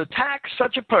opponents attack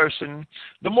such a person,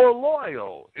 the more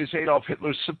loyal is Adolf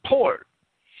Hitler's support.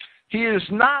 He is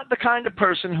not the kind of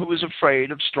person who is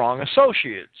afraid of strong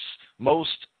associates.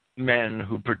 Most men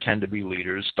who pretend to be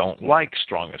leaders don't like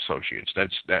strong associates.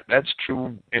 That's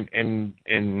true in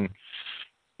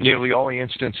nearly all the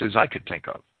instances I could think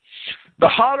of. The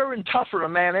harder and tougher a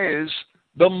man is,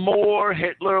 the more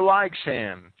Hitler likes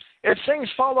him. If things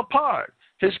fall apart,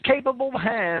 his capable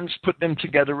hands put them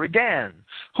together again.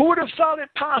 Who would have thought it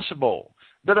possible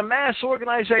that a mass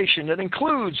organization that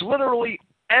includes literally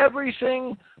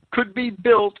everything could be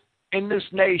built in this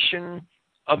nation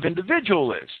of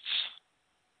individualists?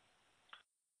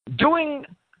 Doing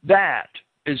that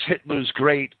is Hitler's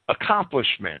great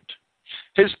accomplishment.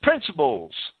 His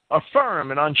principles are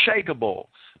firm and unshakable,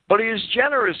 but he is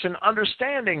generous and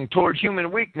understanding toward human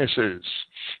weaknesses.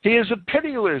 He is a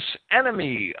pitiless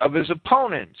enemy of his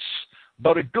opponents,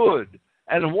 but a good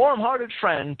and warm-hearted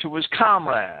friend to his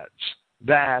comrades.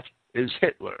 That is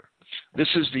Hitler. This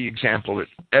is the example that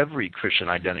every Christian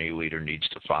identity leader needs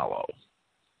to follow.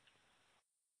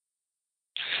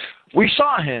 We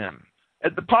saw him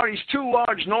at the party's 2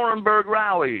 large Nuremberg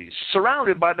rallies,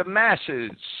 surrounded by the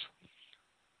masses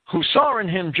who saw in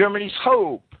him Germany's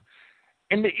hope.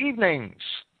 In the evenings,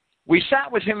 we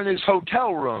sat with him in his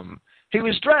hotel room. He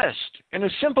was dressed in a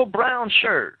simple brown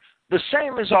shirt, the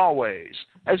same as always,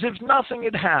 as if nothing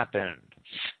had happened.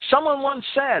 Someone once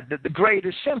said that the great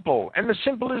is simple, and the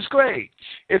simple is great.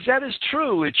 If that is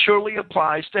true, it surely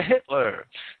applies to Hitler.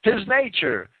 His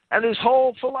nature and his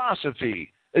whole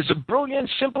philosophy is a brilliant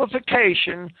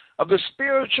simplification of the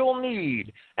spiritual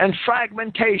need and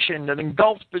fragmentation that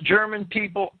engulfed the German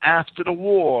people after the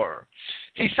war.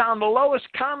 He found the lowest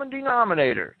common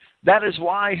denominator. That is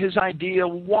why his idea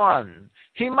won.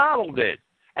 He modeled it,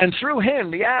 and through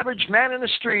him, the average man in the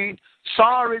street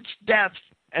saw its depth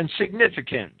and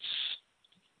significance.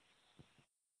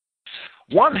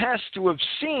 One has to have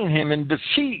seen him in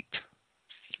defeat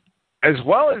as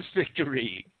well as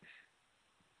victory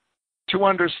to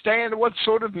understand what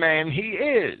sort of man he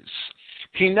is.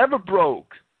 He never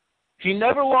broke. He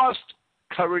never lost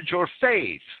courage or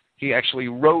faith. He actually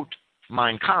wrote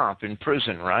Mein Kampf in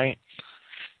prison, right?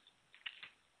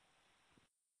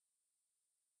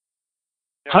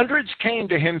 Yeah. Hundreds came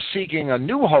to him seeking a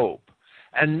new hope,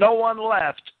 and no one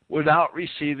left without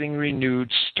receiving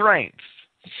renewed strength.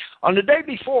 On the day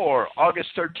before, August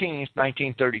 13th,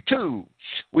 1932,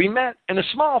 we met in a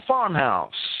small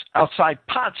farmhouse outside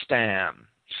Potsdam.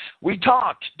 We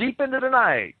talked deep into the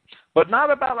night, but not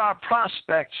about our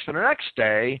prospects for the next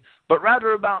day, but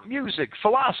rather about music,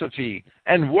 philosophy,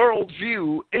 and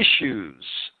worldview issues.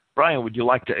 Brian, would you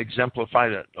like to exemplify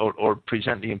that or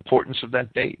present the importance of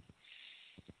that date?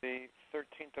 The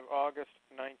 13th of August,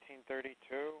 1932.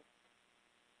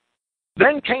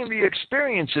 Then came the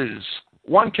experiences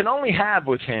one can only have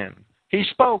with him. He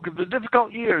spoke of the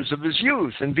difficult years of his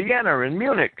youth in Vienna and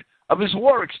Munich, of his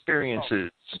war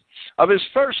experiences, of his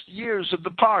first years of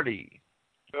the party.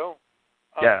 Bill?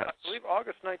 Yes. I believe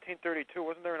August 1932,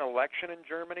 wasn't there an election in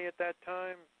Germany at that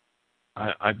time?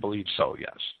 I believe so,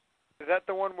 yes. Is that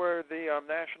the one where the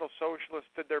National Socialists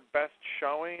did their best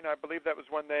showing? I believe that was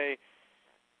when they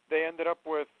ended up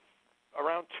with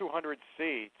around 200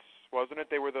 seats, wasn't it?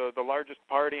 They were the largest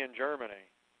party in Germany.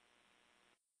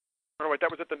 Oh, wait,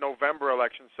 that was at the November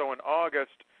election. So in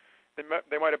August,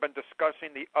 they might have been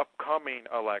discussing the upcoming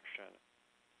election.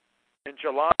 In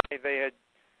July, they had,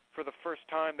 for the first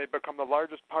time, they'd become the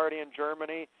largest party in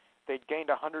Germany. They'd gained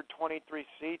 123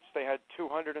 seats. They had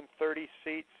 230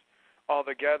 seats.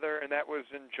 altogether, and that was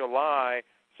in July.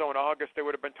 So in August, they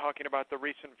would have been talking about the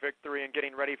recent victory and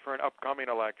getting ready for an upcoming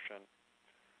election.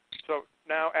 So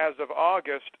now, as of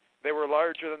August, they were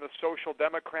larger than the Social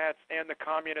Democrats and the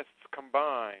Communists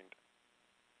combined.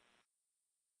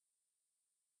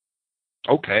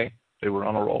 Okay, they were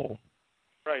on a roll.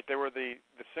 Right, they were the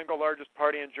single largest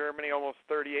party in Germany, almost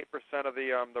 38% of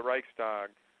the Reichstag.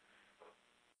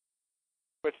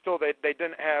 But still, they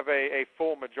didn't have a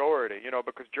full majority,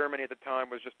 because Germany at the time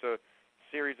was just a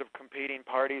series of competing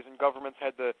parties, and governments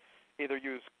had to either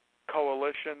use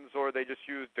coalitions or they just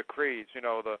used decrees.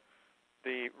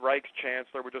 The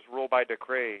Reichschancellor would just rule by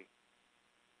decree.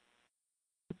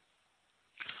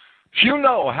 Few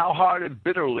know how hard and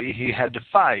bitterly he had to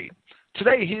fight.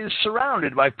 Today he is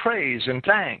surrounded by praise and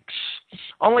thanks.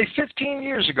 Only 15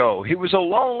 years ago he was a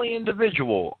lonely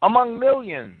individual among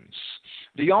millions.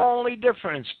 The only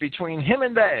difference between him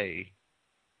and they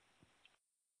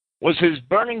was his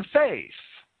burning faith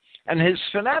and his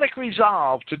fanatic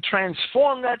resolve to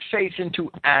transform that faith into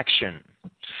action.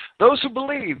 Those who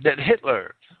believed that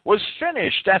Hitler was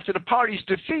finished after the party's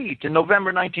defeat in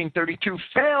November 1932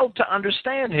 failed to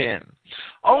understand him.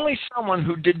 Only someone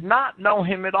who did not know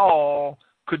him at all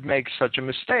could make such a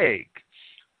mistake.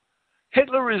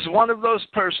 Hitler is one of those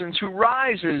persons who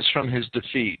rises from his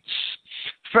defeats.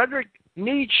 Friedrich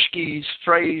Nietzsche's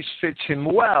phrase fits him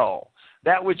well.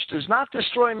 That which does not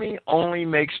destroy me only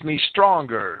makes me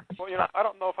stronger. Well, I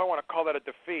don't know if I want to call that a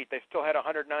defeat. They still had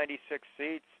 196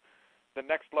 seats. The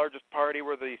next largest party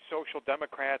were the Social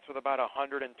Democrats with about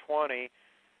 120.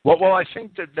 Well, I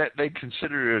think that they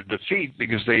considered it a defeat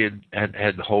because they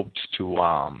had hoped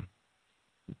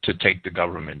to take the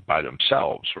government by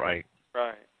themselves, right?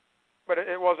 Right. But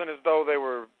it wasn't as though they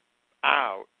were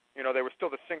out. They were still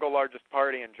the single largest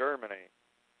party in Germany.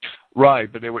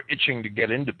 Right, but they were itching to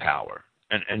get into power.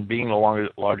 And being the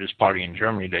largest party in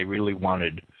Germany, they really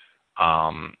wanted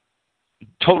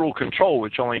total control,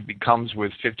 which only becomes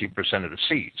with 50% of the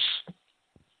seats.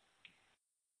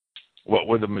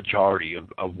 With a majority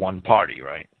of one party,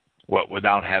 right?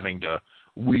 Without having to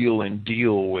wheel and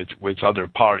deal with other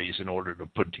parties in order to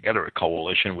put together a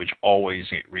coalition, which always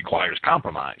requires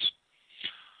compromise.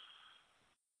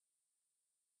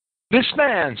 This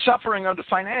man, suffering under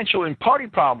financial and party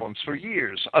problems for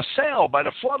years, assailed by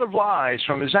the flood of lies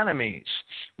from his enemies,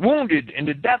 wounded in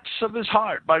the depths of his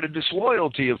heart by the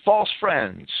disloyalty of false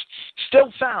friends,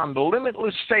 still found the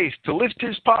limitless faith to lift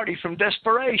his party from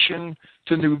desperation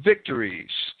to new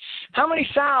victories. How many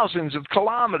thousands of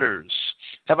kilometers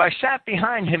have I sat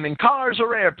behind him in cars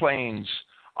or airplanes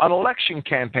on election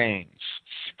campaigns?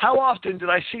 How often did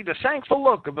I see the thankful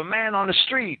look of a man on the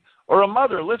street or a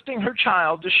mother lifting her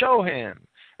child to show him?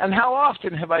 And how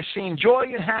often have I seen joy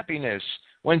and happiness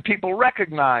when people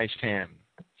recognized him?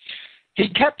 He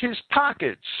kept his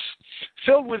pockets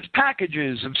filled with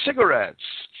packages of cigarettes,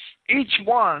 each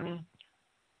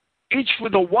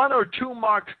with a 1 or 2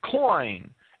 mark coin.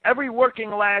 Every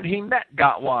working lad he met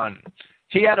got one.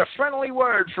 He had a friendly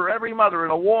word for every mother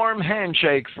and a warm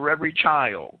handshake for every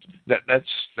child.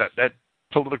 That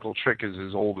political trick is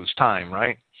as old as time,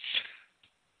 right?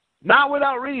 Not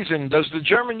without reason does the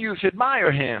German youth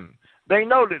admire him. They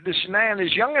know that this man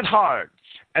is young at heart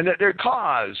and that their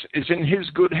cause is in his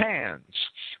good hands.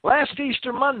 Last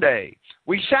Easter Monday,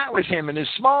 we sat with him in his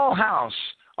small house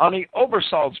on the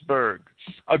Obersalzberg.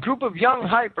 A group of young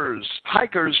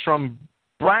hikers from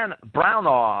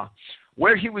Braunau,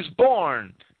 where he was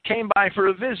born, came by for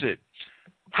a visit.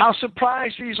 How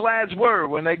surprised these lads were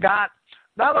when they got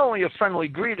not only a friendly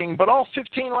greeting, but all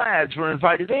 15 lads were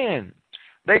invited in.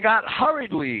 They got a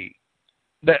hurriedly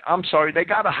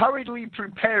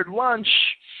prepared lunch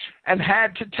and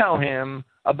had to tell him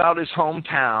about his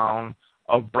hometown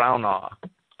of Braunau.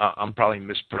 I'm probably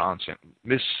mispronouncing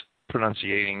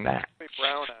that.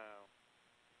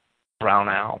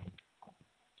 Braunau.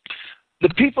 The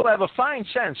people have a fine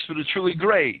sense for the truly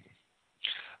great.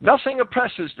 Nothing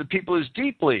oppresses the people as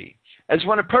deeply as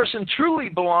when a person truly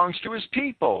belongs to his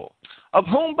people. Of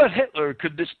whom but Hitler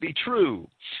could this be true?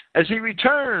 As he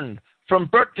returned from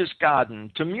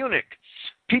Berchtesgaden to Munich,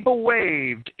 people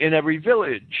waved in every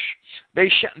village.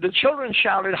 The children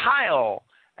shouted Heil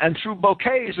and threw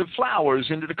bouquets of flowers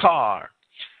into the car.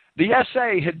 The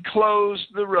SA had closed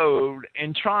the road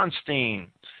in Traunstein.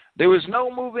 There was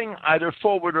no moving either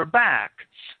forward or back.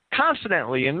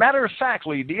 Confidently and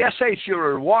matter-of-factly, the SA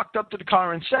Führer walked up to the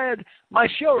car and said, "My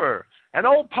Führer, an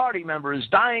old party member is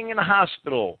dying in a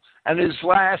hospital, and his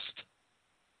last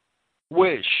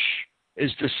wish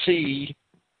is to see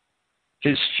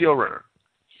his Führer."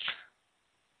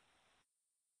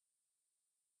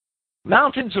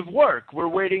 Mountains of work were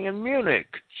waiting in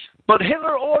Munich. But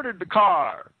Hitler ordered the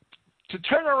car to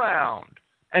turn around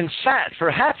and sat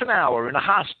for half an hour in a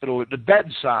hospital at the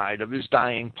bedside of his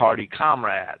dying party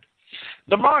comrade.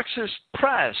 The Marxist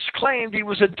press claimed he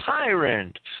was a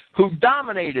tyrant who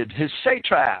dominated his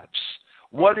satraps.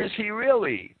 What is he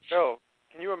really? Bill,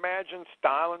 can you imagine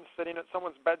Stalin sitting at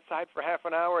someone's bedside for half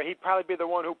an hour? He'd probably be the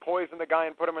one who poisoned the guy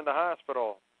and put him in the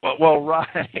hospital. Well,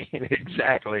 right,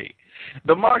 exactly.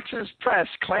 The Marxist press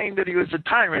claimed that he was a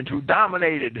tyrant who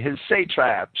dominated his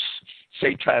satraps.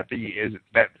 Satrap,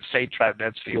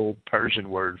 that's the old Persian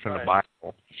word from the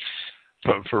Bible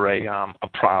for a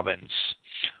province.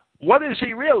 What is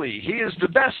he really? He is the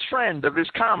best friend of his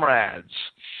comrades.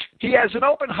 He has an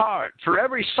open heart for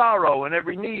every sorrow and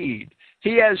every need.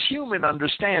 He has human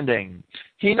understanding.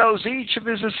 He knows each of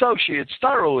his associates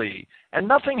thoroughly, and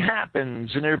nothing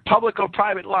happens in their public or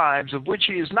private lives of which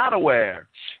he is not aware.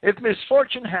 If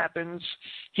misfortune happens,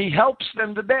 he helps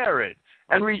them to bear it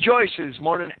and rejoices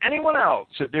more than anyone else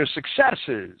at their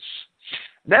successes.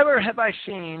 Never have I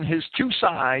seen his two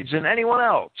sides in anyone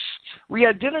else. We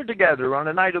had dinner together on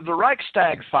the night of the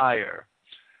Reichstag fire.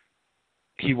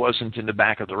 He wasn't in the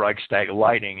back of the Reichstag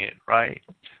lighting it, right?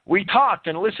 We talked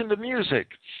and listened to music.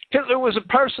 Hitler was a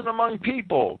person among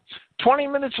people. 20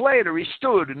 minutes later, he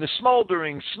stood in the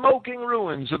smoldering, smoking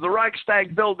ruins of the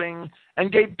Reichstag building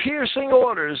and gave piercing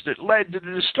orders that led to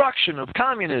the destruction of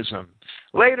communism.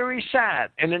 Later, he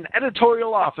sat in an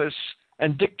editorial office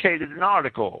and dictated an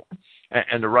article.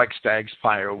 And the Reichstag's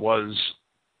fire was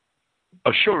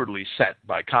assuredly set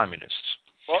by communists.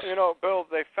 Well, you know, Bill,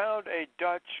 they found a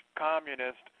Dutch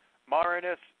communist,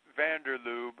 Marinus van der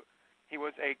Lubbe. He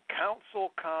was a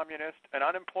council communist, an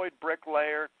unemployed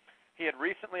bricklayer. He had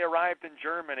recently arrived in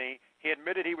Germany. He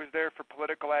admitted he was there for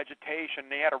political agitation,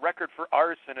 and he had a record for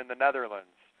arson in the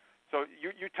Netherlands. So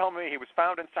you tell me he was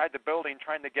found inside the building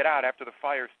trying to get out after the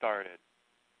fire started.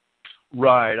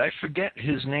 Right. I forget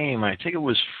his name. I think it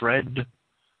was Fred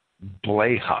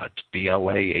Blahut,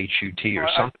 B-L-A-H-U-T or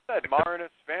something. I said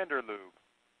Marinus van der Lubbe.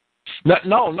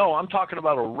 No, I'm talking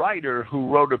about a writer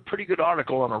who wrote a pretty good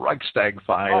article on the Reichstag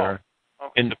fire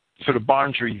for the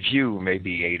Barnes Review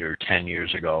maybe 8 or 10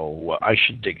 years ago. Well, I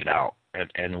should dig it out,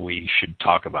 and we should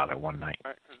talk about it one night.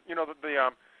 Right. You know,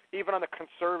 even on the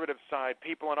conservative side,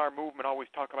 people in our movement always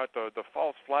talk about the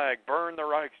false flag, burn the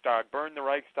Reichstag, burn the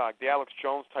Reichstag. The Alex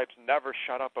Jones types never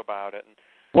shut up about it.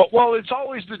 Well, it's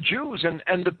always the Jews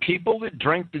and the people that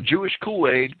drink the Jewish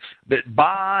Kool-Aid, that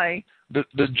buy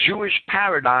the Jewish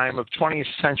paradigm of 20th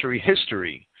century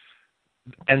history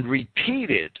and repeat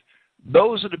it.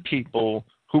 Those are the people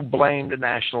who blame the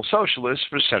National Socialists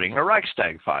for setting the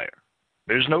Reichstag fire.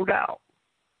 There's no doubt.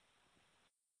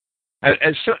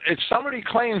 If somebody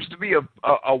claims to be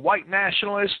a white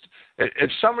nationalist,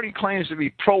 if somebody claims to be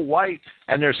pro-white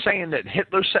and they're saying that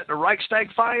Hitler set the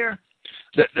Reichstag fire,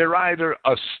 that they're either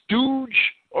a stooge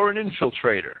or an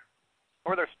infiltrator.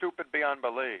 Or they're stupid beyond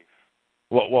belief.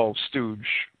 Well, stooge,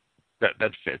 that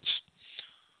fits.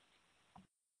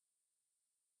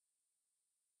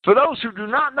 For those who do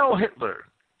not know Hitler,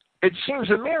 it seems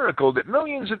a miracle that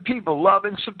millions of people love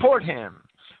and support him.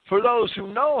 For those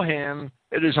who know him,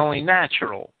 it is only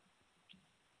natural.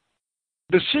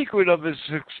 The secret of his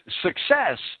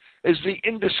success is the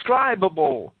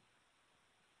indescribable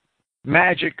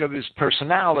magic of his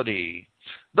personality.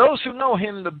 Those who know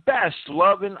him the best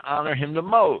love and honor him the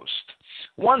most.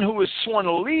 One who has sworn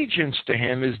allegiance to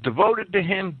him is devoted to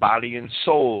him body and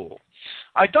soul.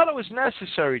 I thought it was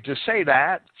necessary to say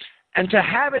that and to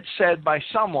have it said by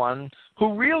someone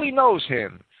who really knows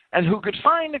him and who could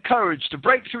find the courage to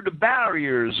break through the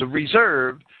barriers of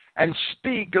reserve and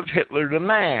speak of Hitler the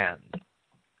man.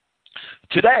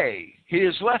 Today, he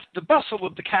has left the bustle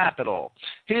of the capital.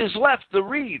 He has left the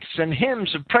wreaths and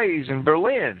hymns of praise in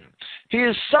Berlin. He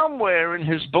is somewhere in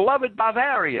his beloved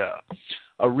Bavaria,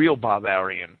 a real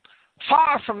Bavarian,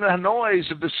 far from the noise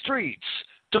of the streets,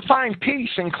 to find peace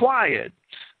and quiet.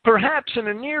 Perhaps in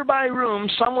a nearby room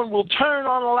someone will turn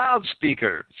on a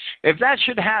loudspeaker. If that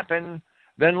should happen,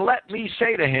 then let me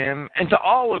say to him and to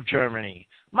all of Germany,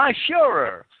 my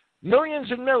Führer, millions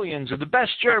and millions of the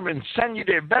best Germans send you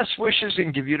their best wishes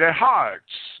and give you their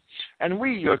hearts. And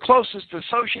we, your closest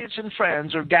associates and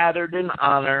friends, are gathered in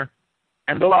honor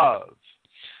and love.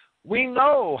 We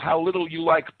know how little you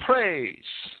like praise,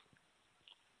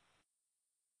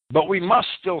 but we must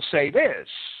still say this.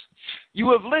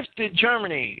 You have lifted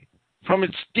Germany from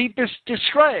its deepest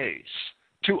disgrace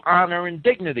to honor and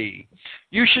dignity.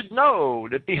 You should know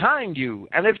that behind you,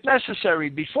 and if necessary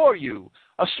before you,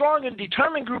 a strong and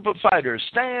determined group of fighters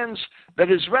stands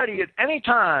that is ready at any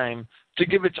time to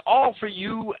give its all for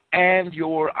you and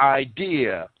your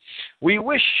idea. We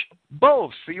wish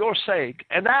both for your sake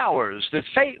and ours that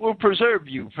fate will preserve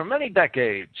you for many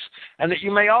decades and that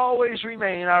you may always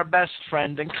remain our best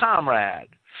friend and comrade.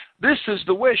 This is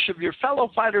the wish of your fellow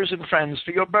fighters and friends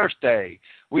for your birthday.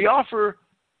 We offer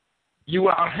you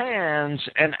our hands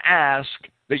and ask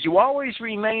that you always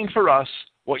remain for us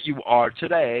what you are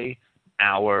today,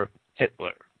 our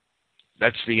Hitler.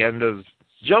 That's the end of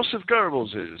Joseph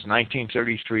Goebbels'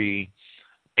 1933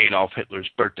 Adolf Hitler's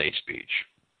birthday speech,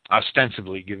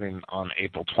 ostensibly given on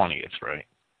April 20th, right?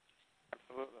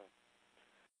 Absolutely.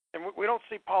 And we don't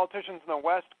see politicians in the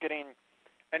West getting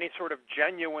any sort of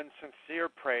genuine, sincere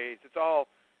praise. It's all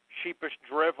sheepish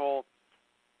drivel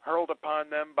hurled upon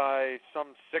them by some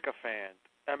sycophant,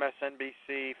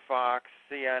 MSNBC, Fox,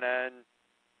 CNN.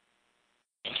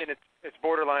 And it's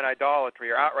borderline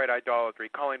idolatry or outright idolatry,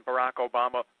 calling Barack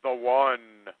Obama the one.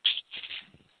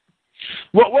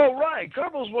 Well, right.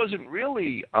 Goebbels wasn't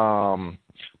really. I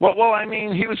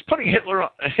mean, he was putting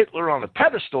Hitler on a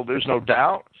pedestal. There's no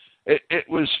doubt. It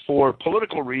was for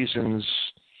political reasons,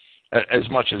 as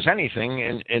much as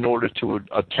anything, in order to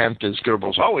attempt, as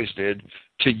Goebbels always did,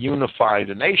 to unify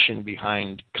the nation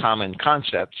behind common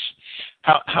concepts.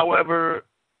 However,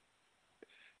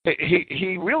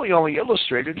 he really only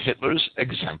illustrated Hitler's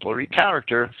exemplary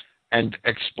character and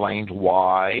explained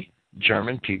why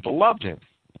German people loved him.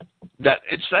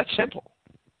 It's that simple.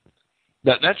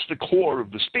 That's the core of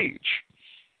the speech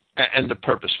and the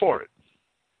purpose for it.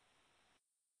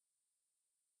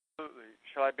 Absolutely.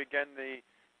 Shall I begin the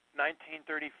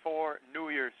 1934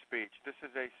 New Year's speech? This is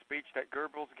a speech that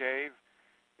Goebbels gave.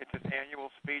 It's his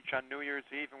annual speech on New Year's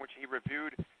Eve in which he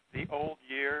reviewed the old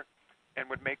year and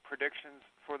would make predictions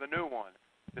for the new one.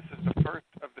 This is the first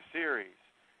of the series.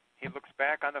 He looks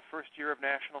back on the first year of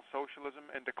National Socialism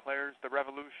and declares the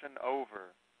revolution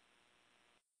over.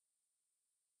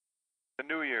 The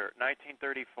New Year,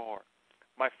 1934.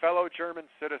 My fellow German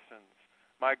citizens,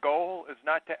 my goal is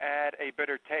not to add a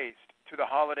bitter taste to the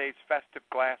holiday's festive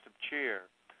glass of cheer.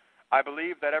 I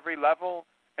believe that every level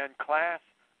and class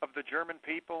of the German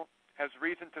people has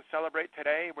reason to celebrate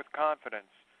today with confidence.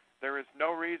 There is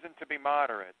no reason to be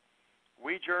moderate.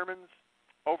 We Germans,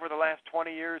 over the last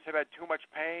 20 years, have had too much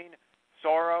pain,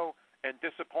 sorrow, and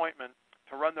disappointment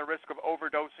to run the risk of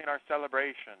overdosing our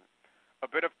celebration. A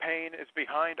bit of pain is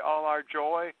behind all our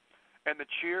joy, and the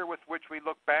cheer with which we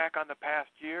look back on the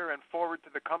past year and forward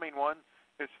to the coming one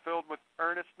is filled with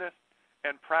earnestness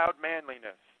and proud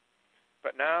manliness.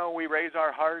 But now we raise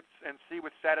our hearts and see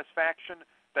with satisfaction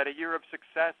that a year of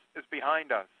success is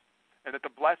behind us, and that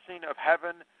the blessing of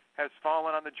heaven has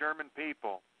fallen on the German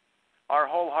people. Our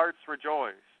whole hearts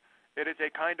rejoice. It is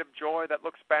a kind of joy that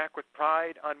looks back with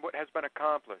pride on what has been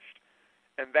accomplished,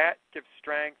 and that gives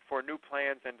strength for new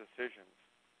plans and decisions.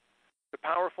 The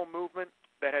powerful movement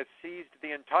that has seized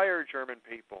the entire German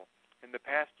people in the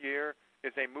past year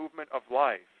is a movement of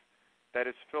life that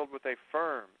is filled with a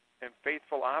firm and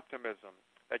faithful optimism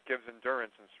that gives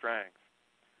endurance and strength.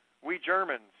 We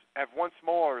Germans have once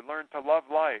more learned to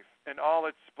love life in all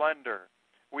its splendor.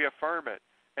 We affirm it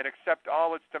and accept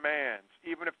all its demands,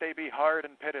 even if they be hard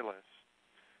and pitiless.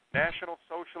 National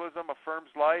Socialism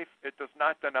affirms life, it does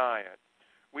not deny it.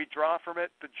 We draw from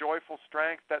it the joyful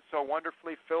strength that so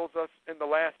wonderfully fills us in the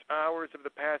last hours of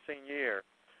the passing year.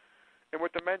 And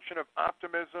with the mention of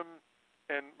optimism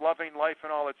and loving life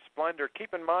in all its splendor,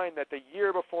 keep in mind that the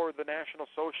year before the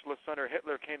National Socialists under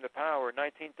Hitler came to power,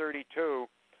 1932,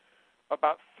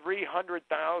 about 300,000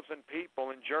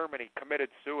 people in Germany committed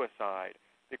suicide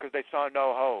because they saw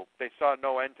no hope. They saw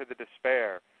no end to the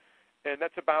despair. And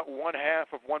that's about 0.5%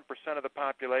 of the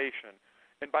population.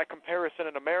 And by comparison,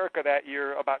 in America that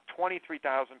year, about 23,000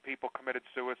 people committed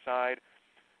suicide.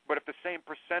 But if the same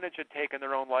percentage had taken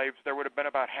their own lives, there would have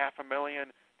been about 500,000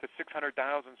 to 600,000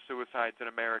 suicides in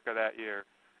America that year.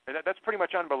 And that's pretty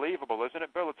much unbelievable, isn't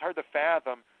it, Bill? It's hard to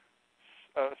fathom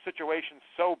a situation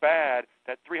so bad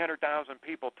that 300,000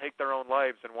 people take their own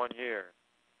lives in 1 year.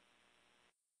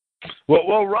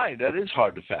 Well, right. That is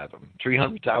hard to fathom.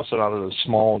 300,000 out of the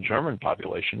small German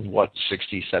population, what,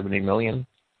 60, 70 million?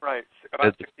 Right,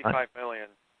 about 65 million.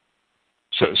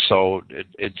 So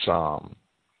it's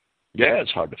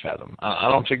it's hard to fathom. I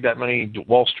don't think that many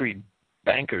Wall Street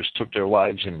bankers took their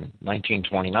lives in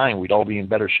 1929. We'd all be in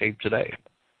better shape today.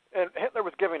 And Hitler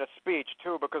was giving a speech,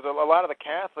 too, because a lot of the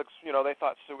Catholics, they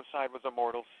thought suicide was a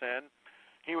mortal sin.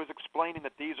 He was explaining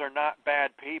that these are not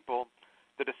bad people.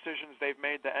 The decisions they've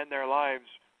made to end their lives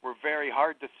were very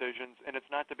hard decisions, and it's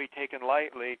not to be taken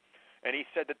lightly. And he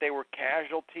said that they were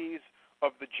casualties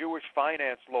of the Jewish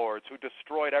finance lords who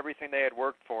destroyed everything they had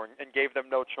worked for and gave them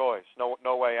no choice,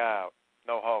 no way out,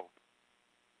 no hope.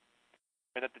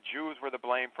 and that the Jews were to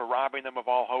blame for robbing them of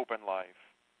all hope in life.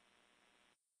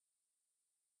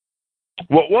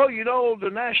 Well, the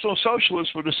National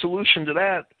Socialists were the solution to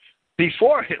that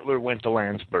before Hitler went to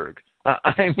Landsberg.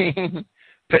 I mean,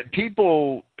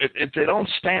 people, if they don't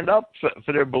stand up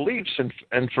for their beliefs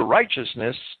and for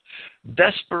righteousness,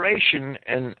 desperation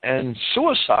and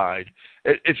suicide,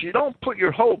 if you don't put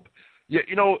your hope,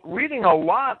 reading a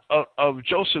lot of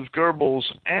Joseph Goebbels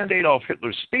and Adolf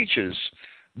Hitler's speeches,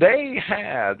 they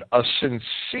had a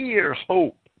sincere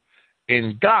hope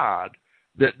in God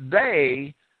that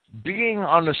they, being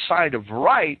on the side of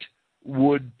right,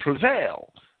 would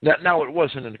prevail. Now, it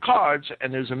wasn't in the cards,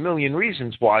 and there's a million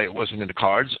reasons why it wasn't in the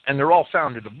cards, and they're all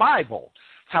found in the Bible.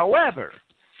 However,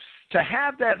 to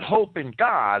have that hope in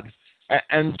God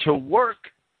and to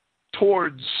work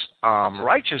towards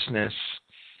righteousness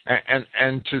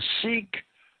and to seek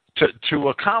to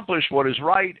accomplish what is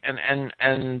right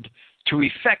and to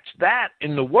effect that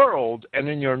in the world and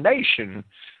in your nation,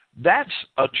 that's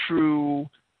a true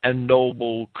and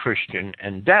noble Christian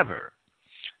endeavor.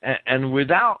 And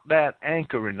without that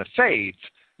anchor in the faith,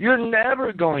 you're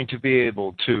never going to be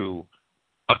able to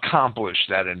accomplish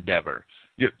that endeavor.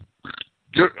 You're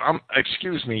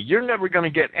never going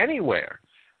to get anywhere.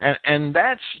 And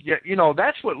that's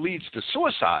what leads to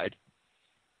suicide.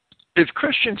 If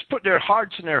Christians put their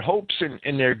hearts and their hopes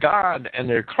in their God and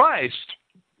their Christ,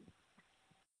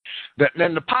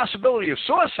 then the possibility of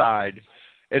suicide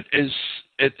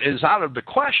is out of the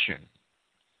question.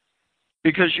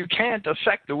 Because you can't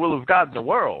affect the will of God in the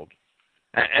world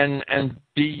and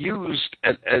be used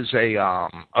as a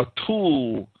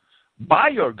tool by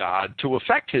your God to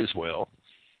affect His will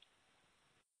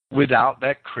without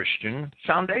that Christian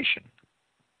foundation.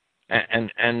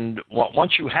 And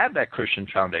once you have that Christian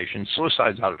foundation,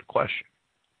 suicide's out of the question.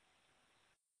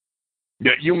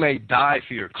 You may die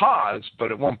for your cause,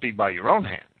 but it won't be by your own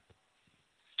hand.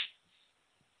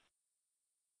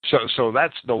 So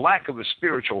that's the lack of a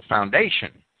spiritual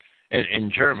foundation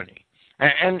in Germany,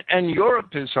 and Europe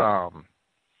is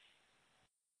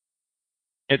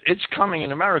it's coming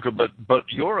in America, but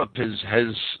Europe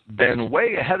has been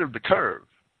way ahead of the curve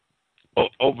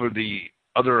over the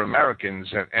other Americans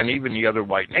and even the other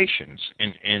white nations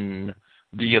in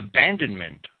the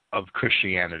abandonment of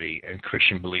Christianity and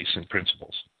Christian beliefs and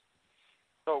principles.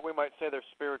 So we might say they're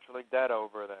spiritually dead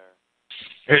over there.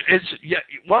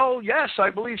 Yes, I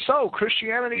believe so.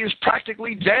 Christianity is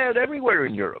practically dead everywhere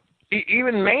in Europe.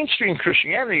 Even mainstream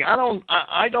Christianity. I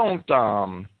don't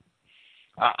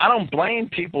blame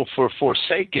people for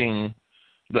forsaking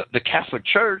the Catholic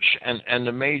Church and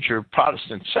the major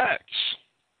Protestant sects,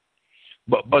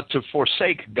 but to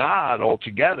forsake God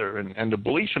altogether and the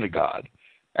belief in a God,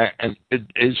 and it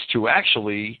is to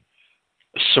actually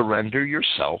surrender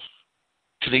yourself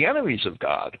to the enemies of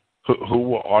God,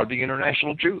 who are the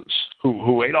international Jews,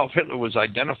 who Adolf Hitler was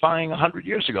identifying 100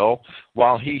 years ago,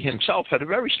 while he himself had a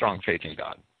very strong faith in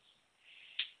God.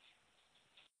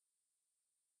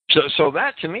 So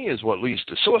that, to me, is what leads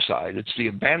to suicide. It's the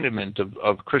abandonment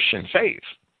of Christian faith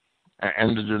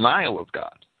and the denial of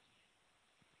God.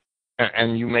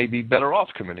 And you may be better off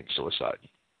committing suicide,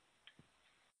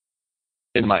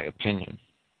 in my opinion.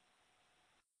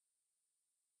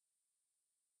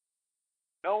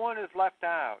 No one is left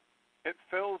out. It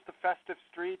fills the festive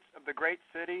streets of the great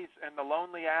cities and the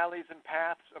lonely alleys and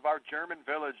paths of our German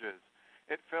villages.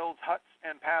 It fills huts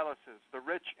and palaces, the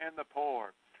rich and the poor.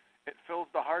 It fills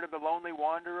the heart of the lonely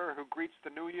wanderer who greets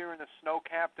the new year in the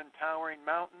snow-capped and towering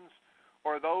mountains,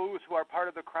 or those who are part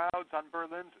of the crowds on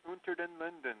Berlin's Unter den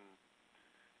Linden.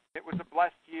 It was a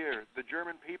blessed year. The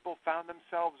German people found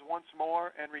themselves once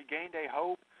more and regained a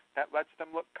hope that lets them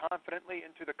look confidently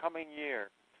into the coming year.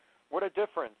 What a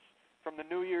difference from the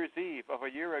New Year's Eve of a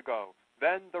year ago.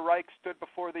 Then the Reich stood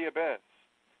before the abyss.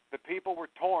 The people were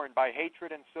torn by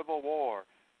hatred and civil war.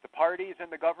 The parties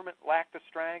and the government lacked the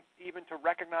strength even to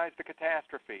recognize the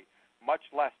catastrophe, much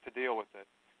less to deal with it.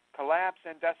 Collapse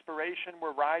and desperation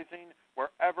were rising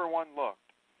wherever one looked,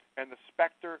 and the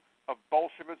specter of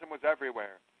Bolshevism was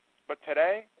everywhere. But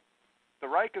today, the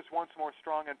Reich is once more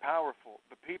strong and powerful,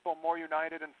 the people more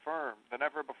united and firm than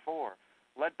ever before,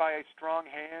 led by a strong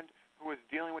hand who is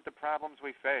dealing with the problems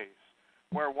we face.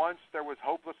 Where once there was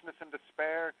hopelessness and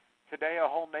despair, today a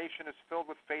whole nation is filled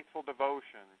with faithful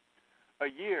devotion. A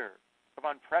year of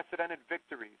unprecedented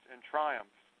victories and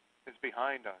triumphs is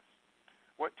behind us.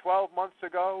 What 12 months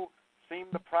ago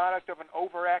seemed the product of an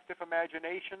overactive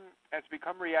imagination has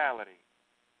become reality.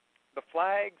 The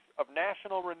flags of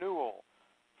national renewal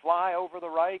fly over the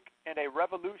Reich, and a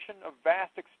revolution of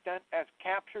vast extent has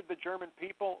captured the German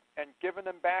people and given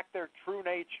them back their true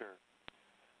nature.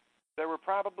 There were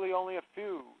probably only a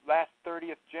few last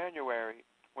 30th January,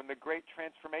 when the Great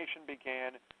Transformation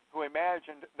began, who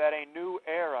imagined that a new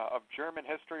era of German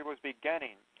history was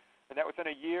beginning, and that within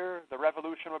a year the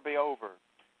revolution would be over.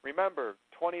 Remember,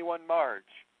 21 March,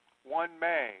 1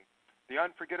 May, the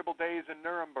unforgettable days in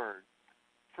Nuremberg,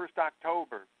 1st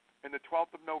October, and the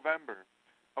 12th of November.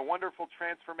 A wonderful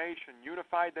transformation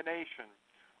unified the nation,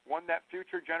 one that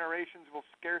future generations will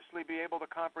scarcely be able to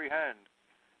comprehend.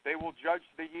 They will judge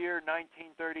the year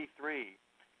 1933.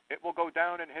 It will go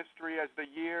down in history as the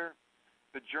year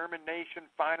the German nation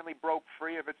finally broke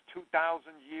free of its 2,000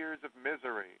 years of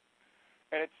misery.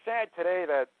 And it's sad today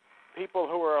that people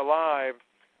who are alive,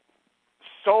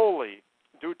 solely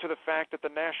due to the fact that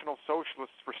the National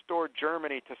Socialists restored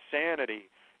Germany to sanity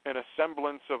and a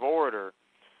semblance of order,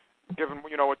 given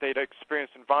what they'd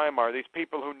experienced in Weimar, these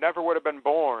people who never would have been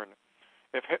born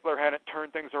if Hitler hadn't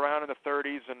turned things around in the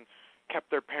 30s and kept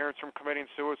their parents from committing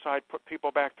suicide, put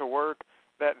people back to work,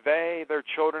 that they, their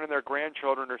children, and their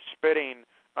grandchildren are spitting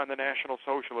on the National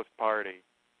Socialist Party,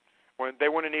 when they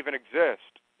wouldn't even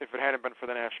exist if it hadn't been for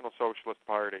the National Socialist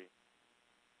Party.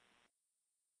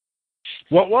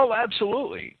 Well,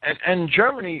 absolutely. And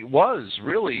Germany was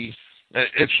really,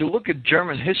 if you look at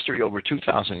German history over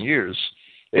 2,000 years,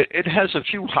 it has a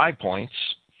few high points.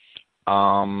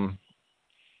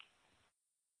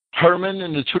 Hermann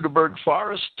in the Teutoburg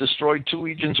Forest destroyed 2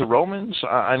 legions of Romans.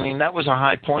 That was a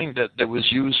high point that was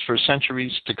used for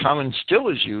centuries to come and still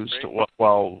is used,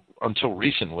 until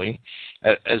recently,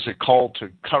 as a call to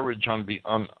courage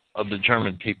of the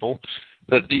German people.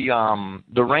 That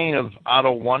the reign of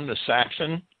Otto I the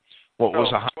Saxon,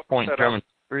 was a high point in German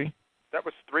history. That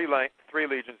was three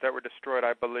legions that were destroyed,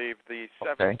 I believe. The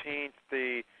 17th,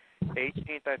 the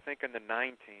 18th, I think, and the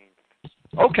 19th.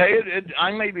 Okay,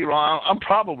 I may be wrong. I'm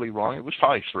probably wrong. It was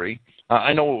probably 3.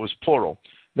 I know it was plural.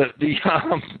 The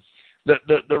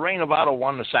reign of Otto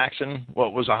I the Saxon,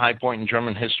 was a high point in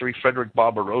German history. Frederick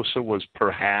Barbarossa was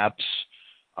perhaps,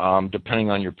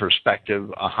 depending on your perspective,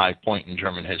 a high point in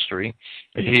German history.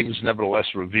 He was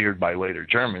nevertheless revered by later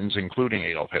Germans, including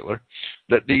Adolf Hitler.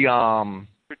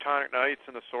 Teutonic Knights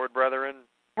and the Sword Brethren.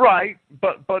 Right,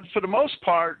 but for the most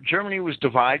part, Germany was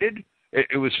divided.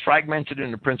 It was fragmented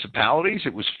into principalities.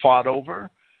 It was fought over.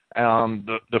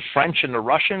 The French and the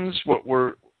Russians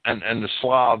and the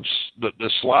Slavs, the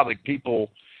Slavic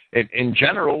people in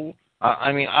general.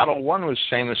 Otto I was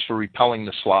famous for repelling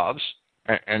the Slavs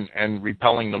and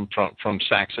repelling them from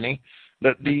Saxony.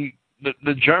 The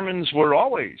Germans were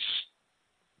always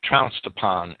trounced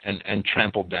upon and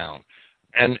trampled down,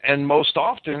 and most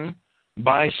often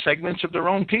by segments of their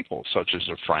own people, such as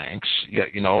the Franks.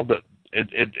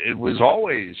 It was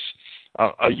always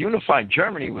a unified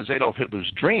Germany was Adolf Hitler's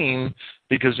dream,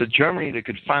 because a Germany that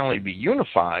could finally be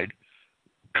unified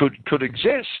could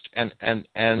exist and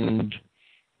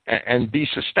be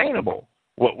sustainable.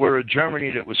 Where a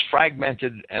Germany that was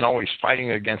fragmented and always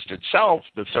fighting against itself,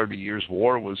 the 30 Years'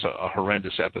 War was a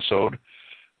horrendous episode.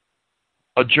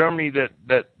 A Germany that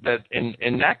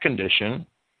in that condition,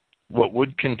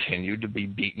 would continue to be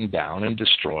beaten down and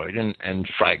destroyed and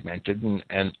fragmented,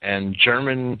 and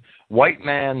German white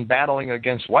man battling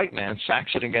against white man,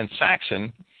 Saxon against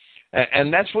Saxon,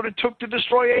 and that's what it took to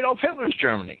destroy Adolf Hitler's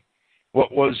Germany.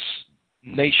 What was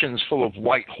nations full of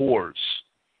white whores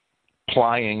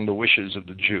plying the wishes of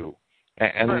the Jew,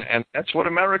 and that's what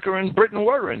America and Britain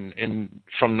were in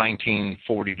from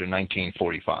 1940 to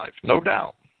 1945, no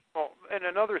doubt. Well, in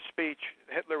another speech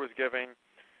Hitler was giving,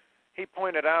 he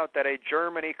pointed out that a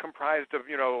Germany comprised of,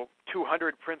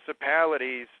 200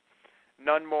 principalities,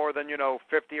 none more than,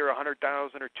 50 or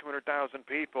 100,000 or 200,000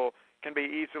 people, can be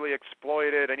easily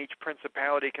exploited, and each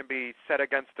principality can be set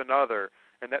against another,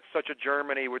 and that such a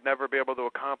Germany would never be able to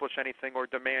accomplish anything or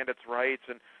demand its rights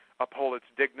and uphold its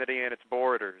dignity and its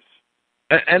borders.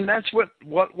 And that's what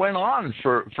went on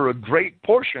for a great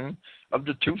portion of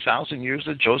the 2,000 years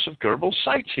that Joseph Goebbels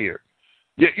cites here.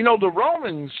 The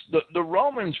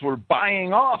Romans were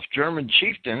buying off German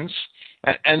chieftains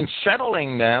and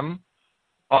settling them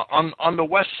on the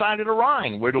west side of the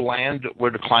Rhine, where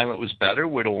the climate was better,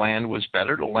 where the land was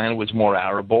better, the land was more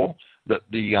arable,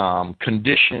 the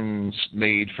conditions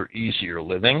made for easier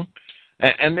living,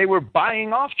 and they were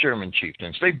buying off German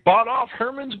chieftains. They bought off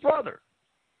Hermann's brother,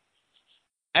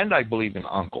 and I believe an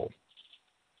uncle.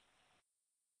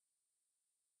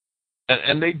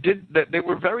 And they did that. They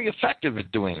were very effective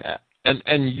at doing that,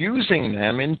 and using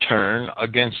them in turn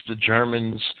against the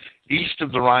Germans east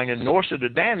of the Rhine and north of the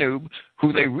Danube,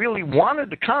 who they really wanted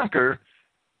to conquer,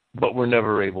 but were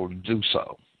never able to do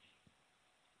so.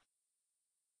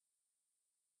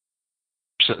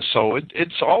 So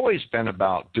it's always been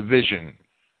about division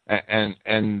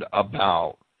and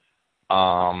about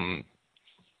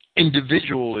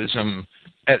individualism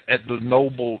at the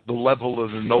level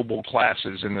of the noble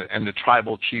classes and the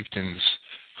tribal chieftains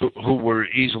who were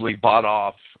easily bought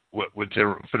off for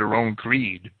their own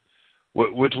greed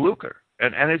with lucre.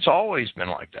 And it's always been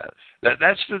like that.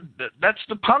 That's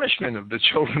the punishment of the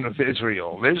children of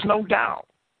Israel. There's no doubt.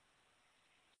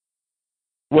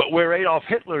 Where Adolf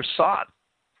Hitler sought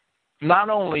not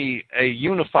only a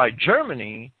unified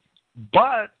Germany,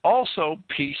 but also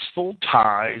peaceful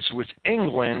ties with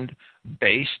England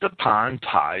based upon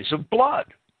ties of blood.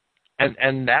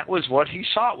 And that was what he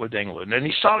sought with England, and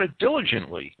he sought it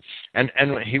diligently. And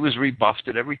he was rebuffed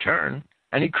at every turn,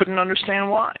 and he couldn't understand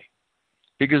why.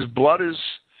 Because blood is,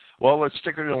 well, it's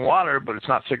thicker than water, but it's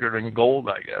not thicker than gold,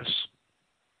 I guess.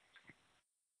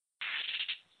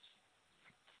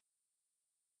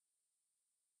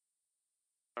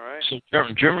 All right. So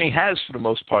Germany has, for the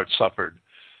most part, suffered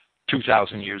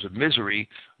 2,000 years of misery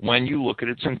when you look at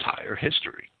its entire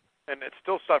history. And it's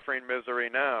still suffering misery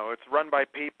now. It's run by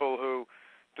people who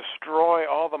destroy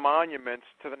all the monuments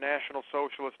to the National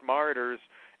Socialist martyrs,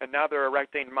 and now they're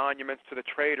erecting monuments to the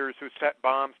traitors who set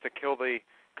bombs to kill the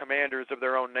commanders of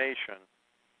their own nation.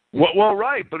 Well,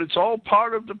 right, but it's all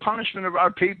part of the punishment of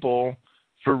our people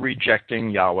for rejecting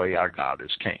Yahweh, our God,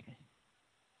 as King.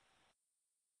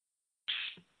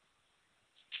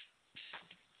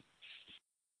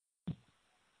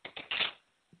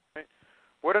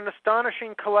 What an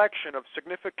astonishing collection of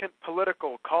significant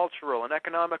political, cultural, and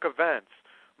economic events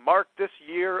marked this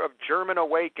year of German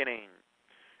awakening.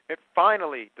 It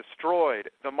finally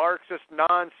destroyed the Marxist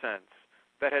nonsense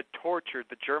that had tortured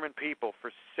the German people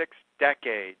for 6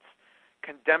 decades,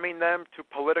 condemning them to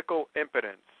political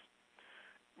impotence.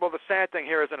 Well, the sad thing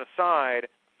here, as an aside,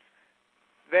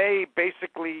 they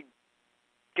basically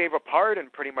gave a pardon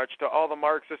pretty much to all the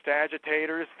Marxist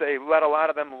agitators. They let a lot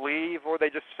of them leave, or they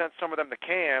just sent some of them to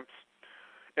camps.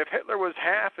 If Hitler was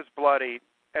half as bloody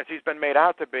as he's been made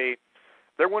out to be,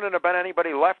 there wouldn't have been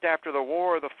anybody left after the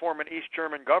war to form an East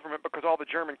German government, because all the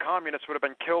German communists would have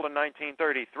been killed in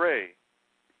 1933.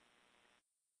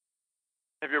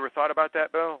 Have you ever thought about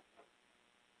that, Bill?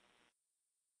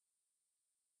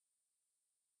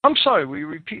 I'm sorry, will you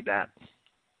repeat that?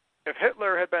 If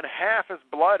Hitler had been half as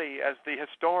bloody as the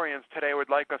historians today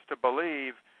would like us to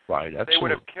believe, right, they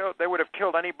would have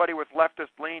killed anybody with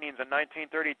leftist leanings in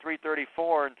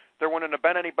 1933-34, and there wouldn't have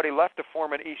been anybody left to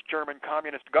form an East German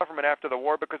communist government after the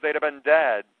war, because they'd have been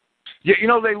dead. Yeah,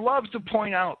 they love to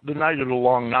point out the Night of the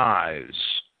Long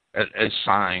Knives as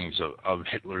signs of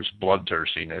Hitler's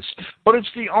bloodthirstiness, but it's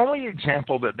the only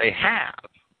example that they have.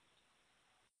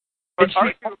 It's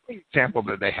the only example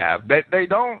that they have. They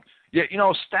don't.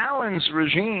 Stalin's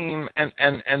regime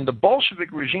and the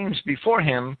Bolshevik regimes before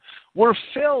him were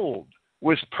filled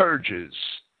with purges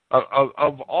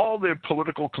of all their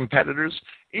political competitors,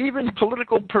 even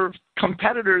political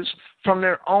competitors from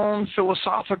their own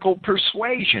philosophical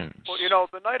persuasions. Well,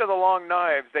 the Night of the Long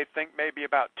Knives, they think maybe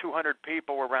about 200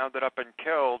 people were rounded up and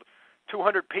killed.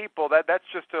 200 people, that's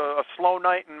just a slow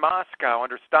night in Moscow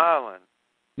under Stalin.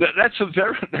 That's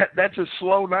a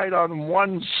slow night on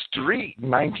one street in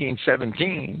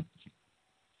 1917.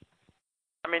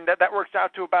 I mean, that works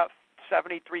out to about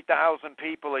 73,000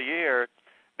 people a year.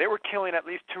 They were killing at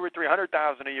least 200,000 or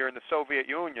 300,000 a year in the Soviet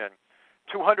Union.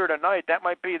 200 a night, that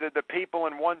might be the people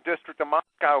in one district of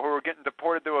Moscow who were getting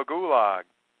deported to a gulag.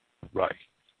 Right.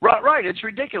 Right. It's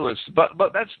ridiculous, but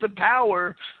that's the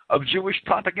power of Jewish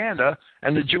propaganda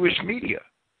and the Jewish media.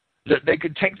 That they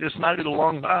could take this Night of the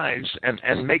Long Knives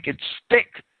and make it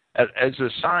stick as a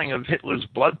sign of Hitler's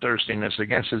bloodthirstiness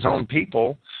against his own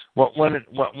people, when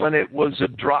it was a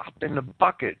drop in the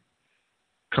bucket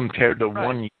compared to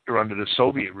 1 year under the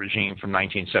Soviet regime from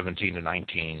 1917 to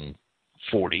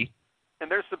 1940.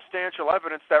 And there's substantial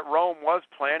evidence that Rome was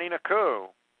planning a coup.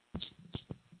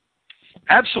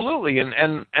 Absolutely,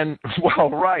 and well,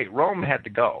 right, Rome had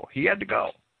to go. He had to go.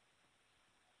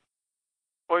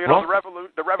 Well,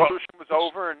 the revolution was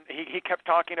over, and he kept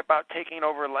talking about taking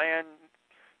over land,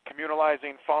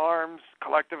 communalizing farms,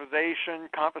 collectivization,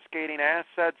 confiscating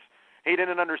assets. He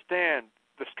didn't understand.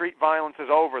 The street violence is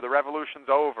over. The revolution's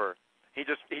over. He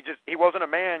wasn't a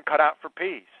man cut out for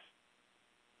peace.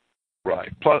 Right.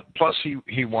 Plus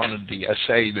he wanted the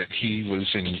SA that he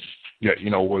was in,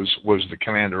 was the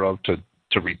commander of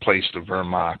to replace the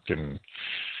Wehrmacht, and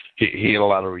he had a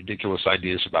lot of ridiculous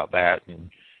ideas about that,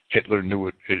 and Hitler knew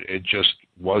it just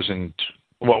wasn't,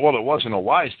 well, it wasn't a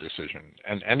wise decision.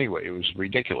 And anyway, it was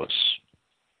ridiculous.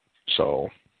 So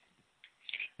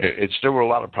there were a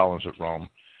lot of problems with Rome.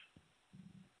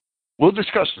 We'll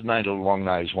discuss the Night of the Long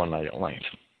Knives one night at length.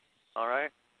 All right.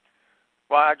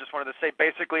 Well, I just wanted to say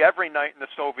basically every night in the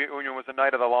Soviet Union was a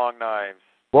night of the long knives.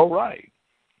 Well, right.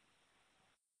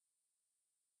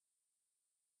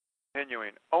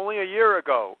 Continuing. Only a year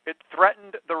ago, it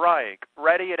threatened the Reich,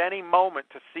 ready at any moment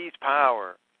to seize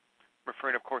power,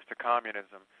 referring, of course, to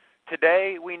communism.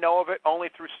 Today, we know of it only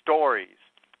through stories.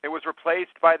 It was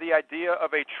replaced by the idea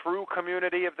of a true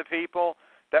community of the people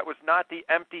that was not the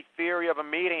empty theory of a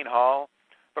meeting hall,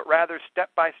 but rather step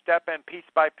by step and piece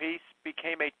by piece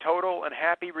became a total and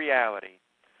happy reality.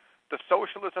 The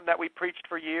socialism that we preached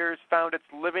for years found its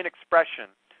living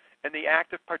expression in the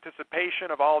active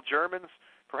participation of all Germans,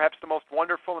 perhaps the most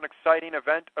wonderful and exciting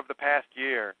event of the past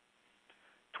year.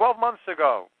 12 months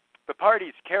ago, the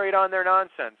parties carried on their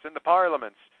nonsense in the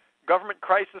parliaments. Government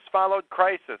crisis followed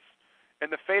crisis,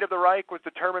 and the fate of the Reich was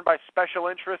determined by special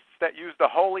interests that used the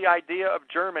holy idea of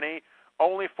Germany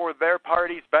only for their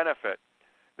party's benefit.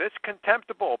 This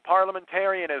contemptible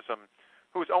parliamentarianism,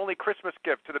 whose only Christmas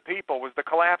gift to the people was the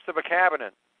collapse of a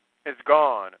cabinet, is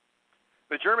gone.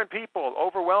 The German people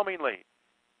overwhelmingly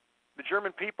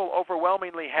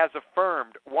has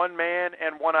affirmed one man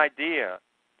and one idea.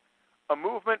 A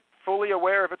movement fully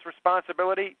aware of its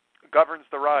responsibility governs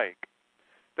the Reich.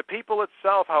 The people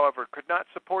itself, however, could not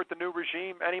support the new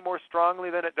regime any more strongly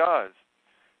than it does.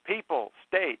 People,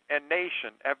 state, and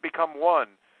nation have become one,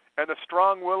 and the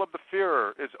strong will of the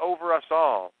Führer is over us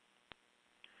all.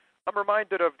 I'm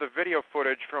reminded of the video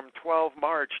footage from 12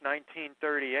 March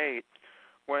 1938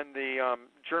 when the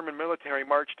German military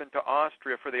marched into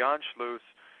Austria for the Anschluss.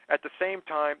 At the same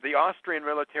time, the Austrian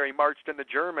military marched into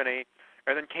Germany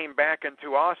and then came back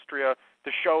into Austria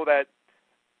to show that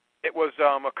it was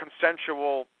a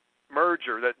consensual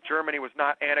merger, that Germany was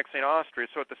not annexing Austria.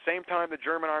 So at the same time the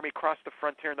German army crossed the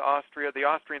frontier into Austria, the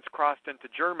Austrians crossed into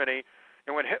Germany,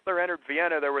 and when Hitler entered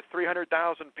Vienna, there were 300,000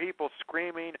 people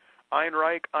screaming, Ein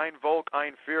Reich, ein Volk,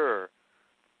 ein Führer.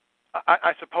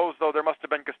 I suppose, though, there must have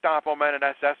been Gestapo men and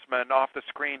SS men off the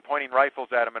screen pointing rifles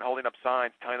at him and holding up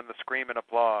signs telling them to scream and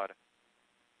applaud.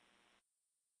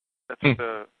 That's what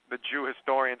the Jew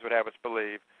historians would have us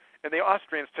believe. And the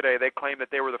Austrians today, they claim that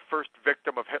they were the first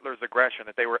victim of Hitler's aggression,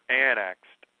 that they were annexed.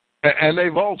 And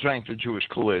they've all drank the Jewish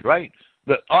Kool-Aid, right?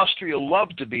 That Austria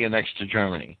loved to be annexed to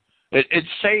Germany. It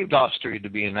saved Austria to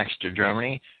be annexed to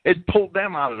Germany. It pulled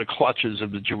them out of the clutches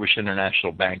of the Jewish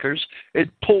international bankers. It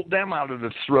pulled them out of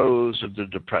the throes of the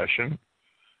Depression.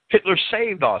 Hitler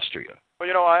saved Austria. Well,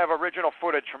 you know, I have original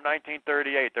footage from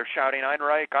 1938. They're shouting, Ein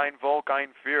Reich, ein Volk, ein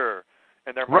Führer.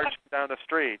 And they're marching down the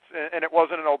streets. And it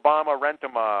wasn't an Obama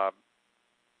rent-a-mob.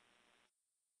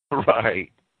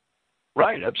 Right.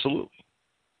 Right, absolutely.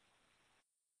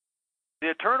 The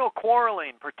eternal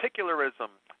quarreling, particularism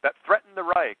that threatened the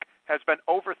Reich has been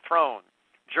overthrown.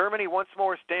 Germany once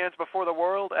more stands before the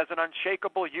world as an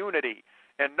unshakable unity,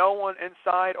 and no one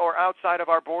inside or outside of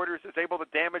our borders is able to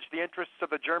damage the interests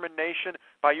of the German nation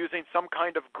by using some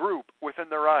kind of group within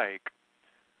the Reich.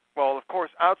 Well, of course,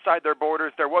 outside their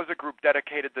borders, there was a group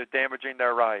dedicated to damaging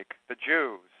their Reich, the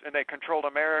Jews, and they controlled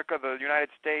America, the United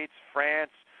States,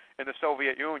 France, and the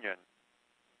Soviet Union.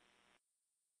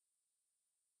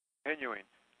 Continuing.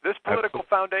 This political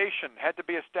foundation had to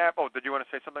be established. Oh, did you want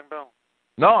to say something, Bill?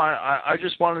 No, I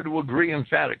just wanted to agree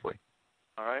emphatically.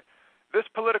 All right. This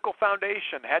political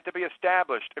foundation had to be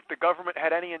established if the government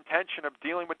had any intention of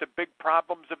dealing with the big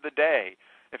problems of the day,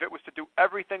 if it was to do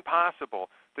everything possible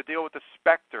to deal with the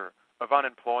specter of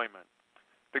unemployment.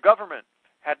 The government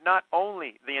had not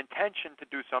only the intention to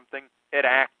do something, it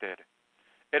acted.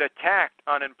 It attacked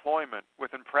unemployment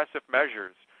with impressive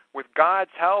measures. With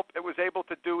God's help, it was able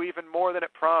to do even more than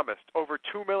it promised. Over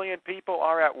 2 million people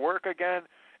are at work again,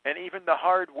 and even the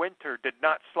hard winter did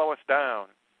not slow us down.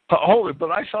 Hold it,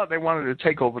 but I thought they wanted to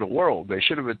take over the world. They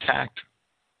should have attacked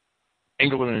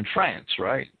England and France,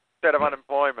 right? Instead of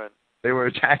unemployment. They were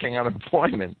attacking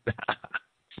unemployment.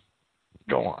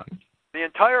 Go on. The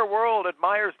entire world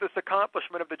admires this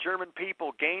accomplishment of the German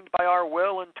people gained by our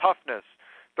will and toughness.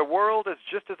 The world is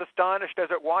just as astonished as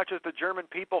it watches the German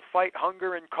people fight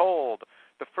hunger and cold.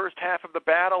 The first half of the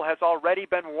battle has already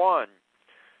been won.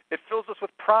 It fills us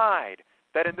with pride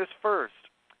that in this first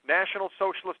National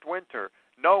Socialist winter,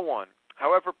 no one,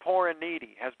 however poor and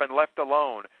needy, has been left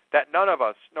alone, that none of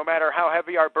us, no matter how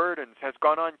heavy our burdens, has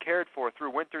gone uncared for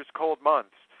through winter's cold months,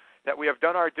 that we have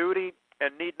done our duty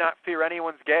and need not fear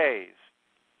anyone's gaze.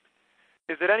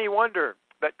 Is it any wonder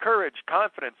that courage,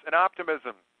 confidence, and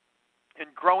optimism in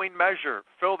growing measure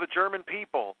fill the German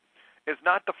people? Is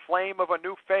not the flame of a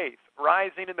new faith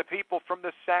rising in the people from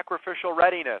this sacrificial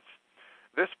readiness?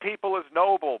 This people is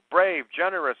noble, brave,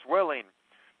 generous, willing,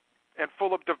 and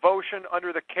full of devotion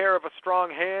under the care of a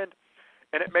strong hand.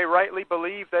 and it may rightly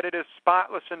believe that it is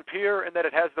spotless and pure and that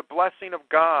it has the blessing of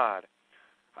God.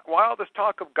 Why all this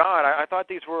talk of God? I thought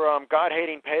these were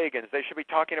God-hating pagans. They should be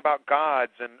talking about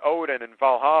gods and Odin and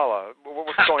Valhalla.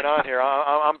 What's going on here?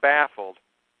 I'm baffled.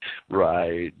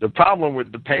 Right. The problem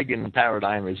with the pagan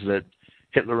paradigm is that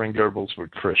Hitler and Goebbels were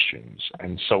Christians,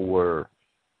 and so were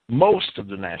most of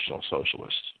the National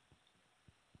Socialists.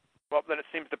 Well, then it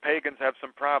seems the pagans have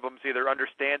some problems either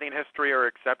understanding history or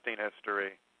accepting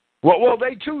history. Well,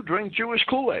 they too drink Jewish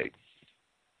Kool-Aid.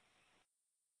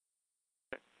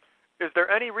 Is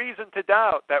there any reason to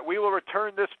doubt that we will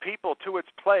return this people to its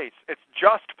place, its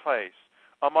just place,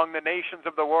 among the nations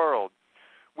of the world?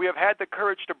 We have had the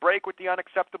courage to break with the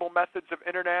unacceptable methods of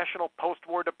international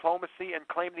post-war diplomacy and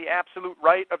claim the absolute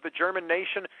right of the German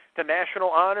nation to national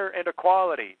honor and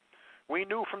equality. We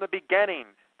knew from the beginning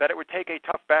that it would take a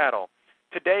tough battle.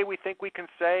 Today we think we can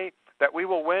say that we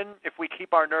will win if we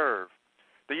keep our nerve.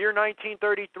 The year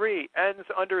 1933 ends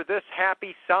under this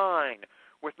happy sign.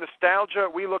 With nostalgia,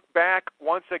 we look back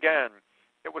once again.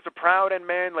 It was a proud and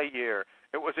manly year.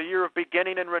 It was a year of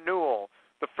beginning and renewal,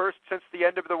 the first since the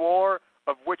end of the war,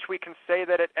 of which we can say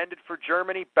that it ended for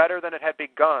Germany better than it had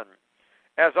begun.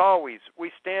 As always,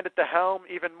 we stand at the helm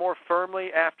even more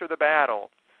firmly after the battle.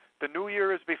 The new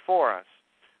year is before us,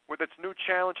 with its new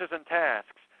challenges and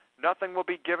tasks. Nothing will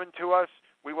be given to us.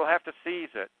 We will have to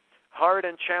seize it. Hard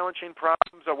and challenging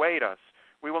problems await us.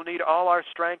 We will need all our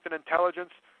strength and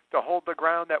intelligence to hold the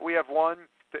ground that we have won,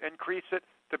 to increase it,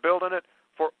 to build on it,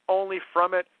 for only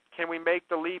from it can we make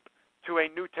the leap to a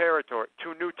new territory.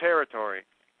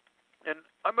 And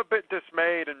I'm a bit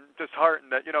dismayed and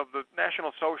disheartened that, the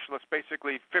National Socialists,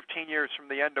 basically 15 years from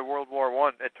the end of World War I,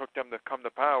 it took them to come to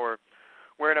power,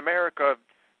 where in America,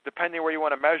 depending where you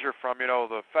want to measure from,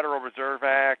 the Federal Reserve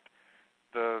Act,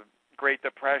 the Great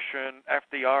Depression,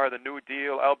 FDR, the New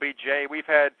Deal, LBJ, we've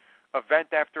had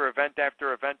event after event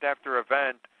after event after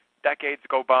event. Decades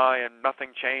go by and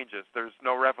nothing changes. There's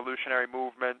no revolutionary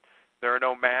movement. There are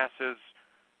no masses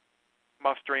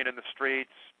mustering in the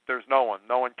streets. There's no one.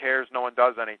 No one cares. No one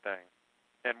does anything.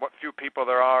 And what few people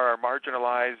there are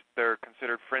marginalized. They're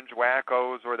considered fringe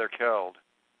wackos or they're killed.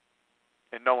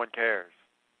 And no one cares.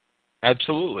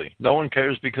 Absolutely. No one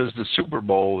cares because the Super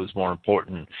Bowl is more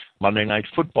important. Monday Night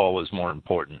Football is more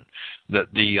important. The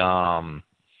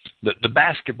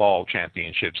basketball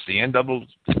championships, the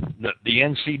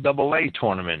NCAA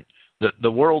tournament,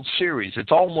 the World Series,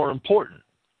 it's all more important.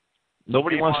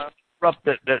 Nobody wants to interrupt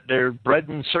that their bread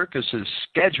and circuses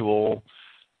schedule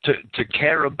to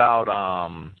care about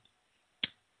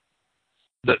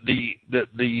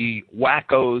the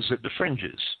wackos at the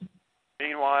fringes.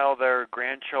 Meanwhile, their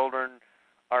grandchildren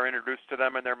are introduced to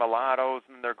them, and they're mulattoes,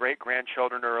 and their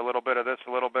great-grandchildren are a little bit of this,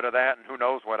 a little bit of that, and who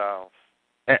knows what else.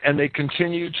 And they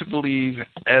continue to believe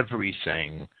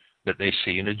everything that they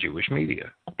see in the Jewish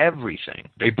media. Everything.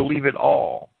 They believe it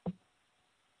all.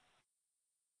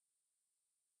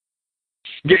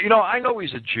 I know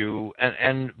he's a Jew,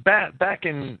 and back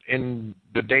in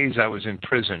the days I was in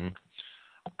prison,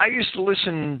 I used to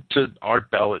listen to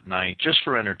Art Bell at night just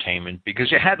for entertainment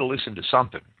because you had to listen to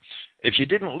something. If you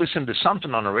didn't listen to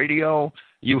something on the radio,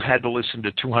 you had to listen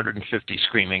to 250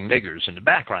 screaming niggers in the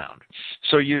background.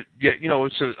 So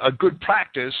it's a good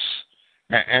practice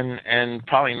and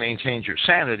probably maintains your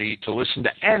sanity to listen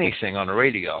to anything on the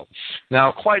radio.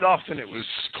 Now, quite often it was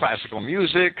classical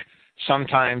music.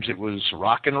 Sometimes it was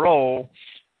rock and roll.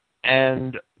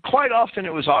 And quite often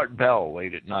it was Art Bell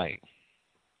late at night.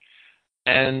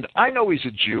 And I know he's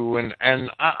a Jew, and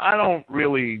I don't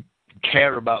really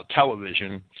care about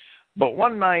television. But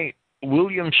one night,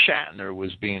 William Shatner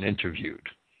was being interviewed.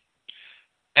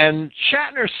 And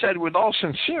Shatner said with all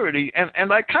sincerity,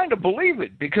 and I kind of believe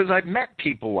it because I've met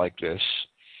people like this,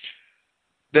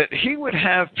 that he would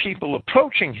have people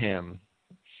approaching him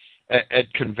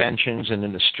at conventions and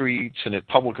in the streets and at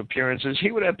public appearances. He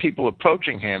would have people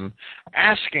approaching him,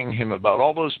 asking him about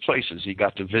all those places he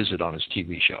got to visit on his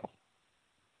TV show.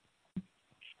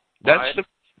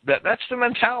 That's the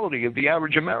mentality of the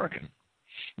average American.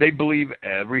 They believe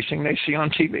everything they see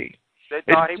on TV. They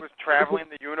thought he was traveling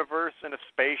the universe in a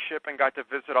spaceship and got to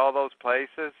visit all those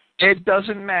places? It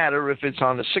doesn't matter if it's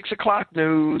on the 6 o'clock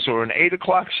news or an 8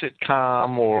 o'clock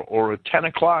sitcom or a 10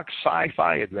 o'clock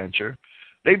sci-fi adventure.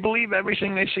 They believe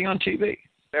everything they see on TV.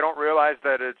 They don't realize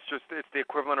that it's the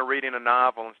equivalent of reading a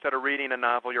novel. Instead of reading a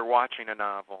novel, you're watching a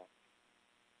novel.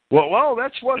 Well,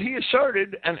 that's what he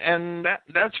asserted, and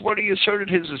that's what he asserted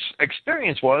his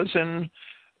experience was, and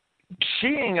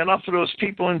seeing enough of those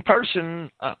people in person,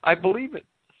 I believe it.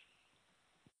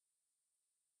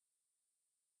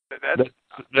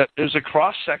 that there's a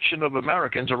cross-section of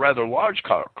Americans, a rather large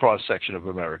cross-section of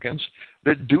Americans,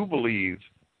 that do believe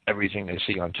everything they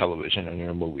see on television and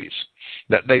in movies,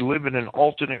 that they live in an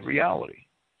alternate reality.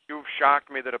 You've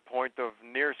shocked me to the point of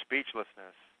near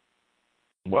speechlessness.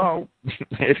 Well,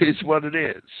 it is what it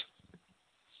is.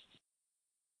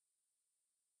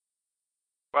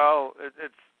 Well,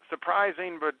 it's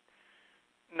surprising, but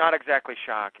not exactly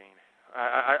shocking.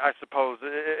 I suppose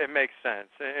it makes sense.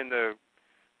 In the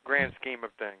grand scheme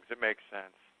of things, it makes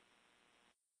sense.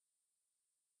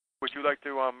 Would you like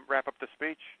to wrap up the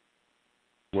speech?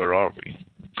 Where are we?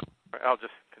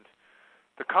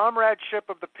 The comradeship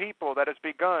of the people that has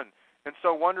begun in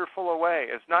so wonderful a way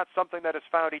is not something that has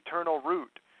found eternal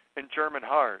root in German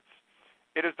hearts.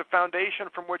 It is the foundation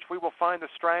from which we will find the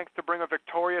strength to bring a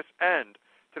victorious end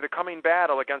to the coming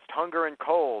battle against hunger and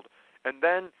cold, and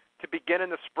then to begin in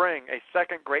the spring a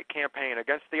second great campaign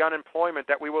against the unemployment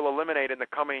that we will eliminate in the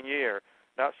coming year.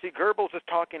 Now, see, Goebbels is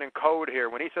talking in code here.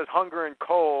 When he says hunger and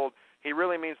cold, he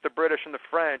really means the British and the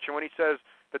French, and when he says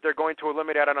that they're going to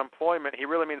eliminate unemployment, he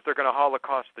really means they're going to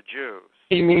Holocaust the Jews.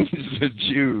 He means the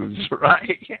Jews,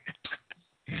 right?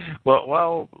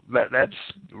 Well, that's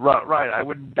right. I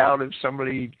wouldn't doubt if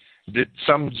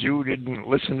some Jew didn't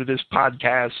listen to this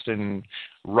podcast and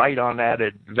write on that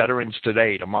at Veterans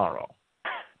Today tomorrow.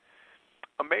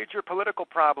 A major political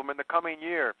problem in the coming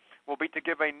year will be to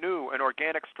give a new and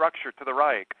organic structure to the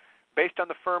Reich. Based on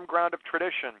the firm ground of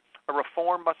tradition, a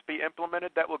reform must be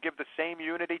implemented that will give the same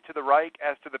unity to the Reich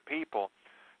as to the people.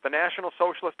 The National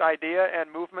Socialist idea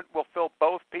and movement will fill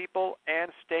both people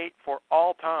and state for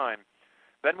all time.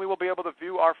 Then we will be able to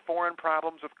view our foreign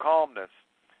problems with calmness.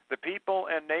 The people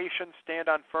and nations stand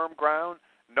on firm ground.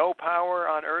 No power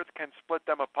on earth can split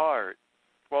them apart.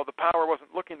 Well, the power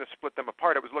wasn't looking to split them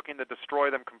apart. It was looking to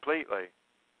destroy them completely.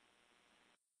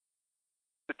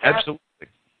 Absolutely.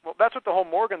 Well, that's what the whole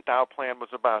Morgenthau plan was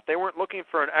about. They weren't looking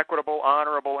for an equitable,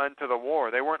 honorable end to the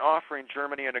war. They weren't offering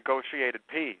Germany a negotiated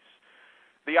peace.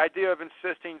 The idea of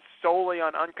insisting solely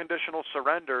on unconditional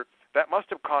surrender, that must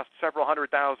have cost several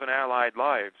 100,000 Allied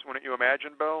lives. Wouldn't you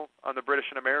imagine, Bill, on the British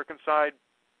and American side?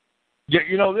 Yeah,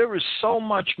 there is so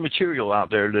much material out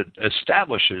there that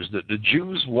establishes that the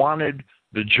Jews wanted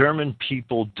the German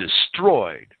people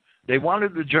destroyed. They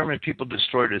wanted the German people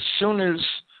destroyed as soon as,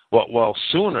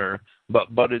 sooner,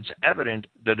 but it's evident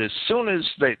that as soon as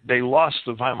they lost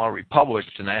the Weimar Republic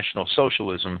to National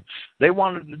Socialism, they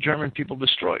wanted the German people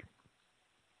destroyed.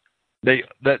 They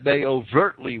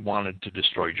overtly wanted to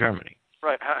destroy Germany.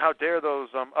 Right. How dare those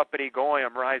uppity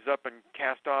goyim rise up and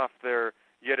cast off their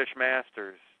Yiddish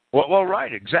masters? Well,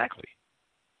 right, exactly.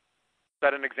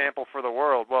 Set an example for the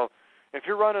world. Well, if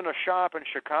you're running a shop in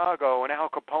Chicago and Al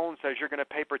Capone says you're going to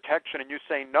pay protection and you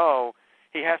say no,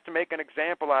 he has to make an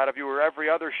example out of you, or every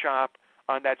other shop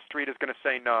on that street is going to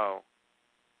say no.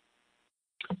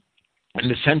 And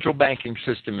the central banking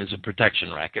system is a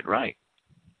protection racket, right?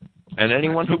 And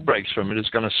anyone who breaks from it is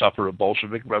going to suffer a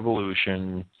Bolshevik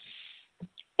revolution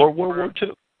or World War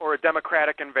II. Or a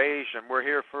democratic invasion. We're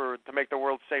here to make the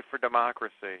world safe for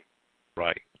democracy.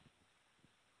 Right.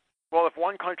 Well, if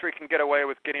one country can get away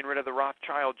with getting rid of the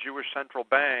Rothschild Jewish Central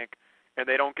Bank and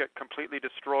they don't get completely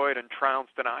destroyed and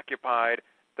trounced and occupied,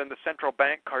 then the central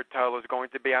bank cartel is going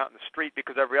to be out in the street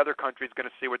because every other country is going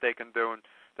to see what they can do, and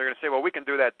they're going to say, well, we can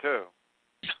do that too.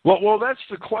 Well, that's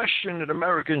the question that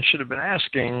Americans should have been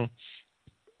asking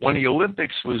when the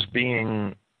Olympics was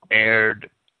being aired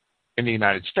in the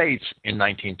United States in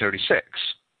 1936.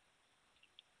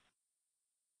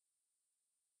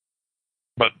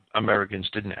 But Americans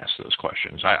didn't ask those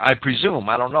questions. I presume.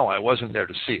 I don't know. I wasn't there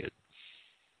to see it.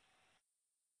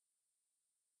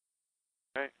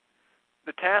 Right.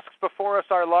 The tasks before us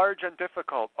are large and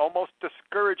difficult, almost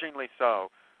discouragingly so.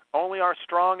 Only our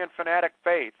strong and fanatic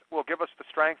faith will give us the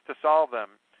strength to solve them.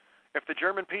 If the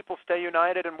German people stay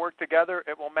united and work together,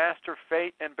 it will master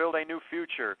fate and build a new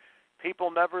future.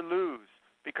 People never lose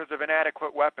because of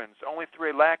inadequate weapons, only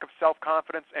through a lack of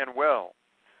self-confidence and will.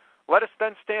 Let us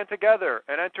then stand together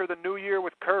and enter the new year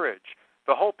with courage.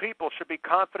 The whole people should be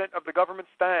confident of the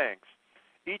government's thanks.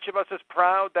 Each of us is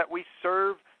proud that we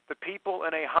serve the people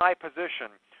in a high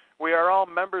position. We are all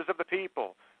members of the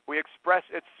people. We express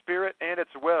its spirit and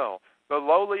its will. The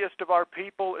lowliest of our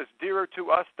people is dearer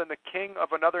to us than the king of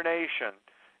another nation,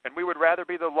 and we would rather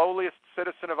be the lowliest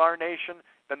citizen of our nation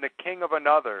than the king of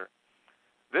another.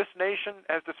 This nation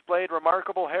has displayed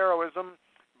remarkable heroism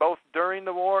both during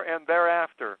the war and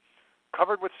thereafter.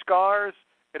 Covered with scars,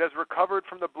 it has recovered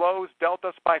from the blows dealt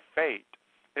us by fate.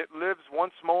 It lives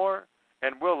once more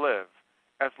and will live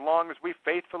as long as we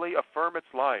faithfully affirm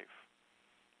its life.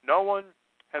 No one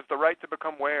has the right to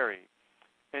become weary.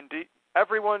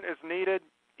 Everyone is needed,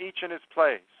 each in his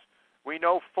place. We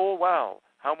know full well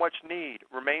how much need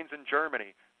remains in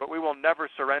Germany, but we will never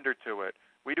surrender to it.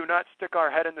 We do not stick our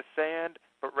head in the sand,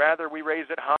 but rather we raise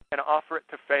it high and offer it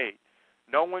to fate.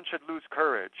 No one should lose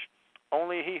courage.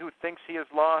 Only he who thinks he is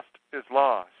lost is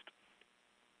lost.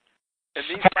 And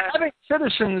these having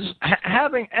citizens,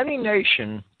 having any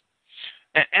nation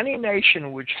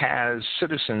which has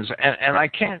citizens, and I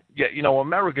can't get,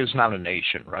 America is not a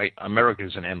nation, right? America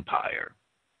is an empire.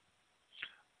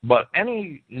 But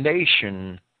any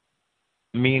nation,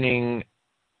 meaning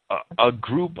a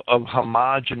group of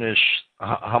homogeneous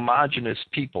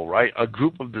people, right? A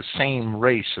group of the same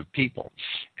race of people.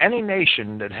 Any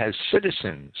nation that has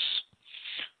citizens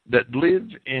that live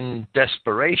in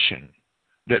desperation,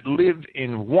 that live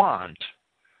in want,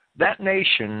 that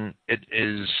nation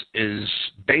is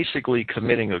basically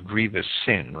committing a grievous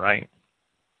sin, right?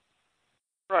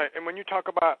 Right, and when you talk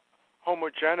about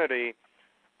homogeneity,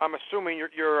 I'm assuming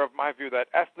you're of my view that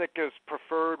ethnic is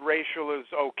preferred, racial is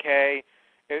okay.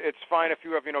 It's fine if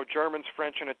you have, Germans,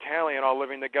 French, and Italian all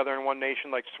living together in one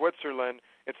nation like Switzerland.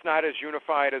 It's not as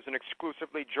unified as an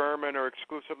exclusively German or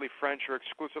exclusively French or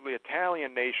exclusively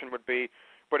Italian nation would be,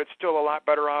 but it's still a lot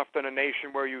better off than a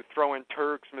nation where you throw in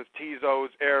Turks, Mestizos,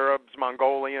 Arabs,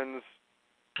 Mongolians.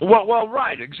 Well,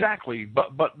 right, exactly.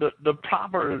 But the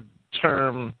proper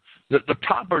term, the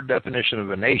proper definition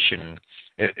of a nation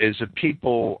is a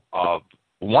people of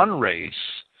one race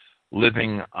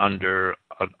living under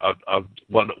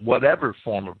whatever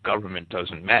form of government,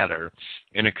 doesn't matter,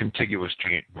 in a contiguous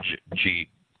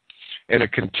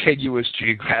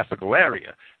geographical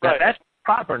area. Right. That's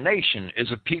proper nation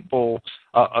is a people,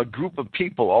 a group of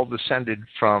people all descended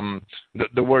from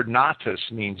the word natus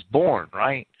means born,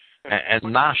 right? And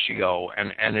natio,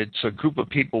 and it's a group of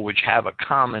people which have a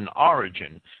common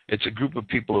origin. It's a group of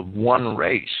people of one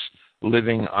race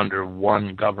living under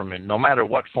one government, no matter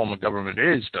what form of government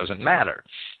it is, doesn't matter,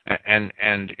 and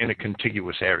in a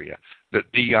contiguous area. A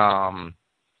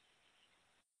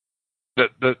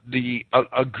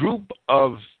group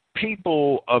of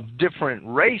people of different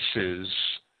races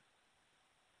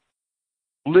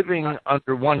living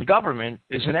under one government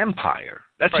is an empire.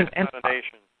 That's right, an empire. Not a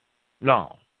nation.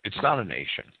 No, it's not a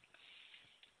nation.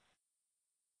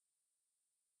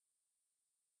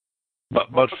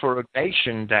 But for a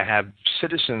nation to have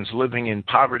citizens living in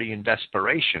poverty and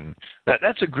desperation,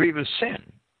 that's a grievous sin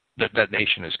that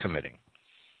nation is committing.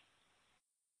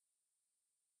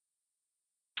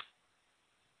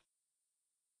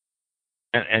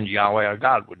 And Yahweh our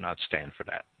God would not stand for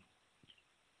that.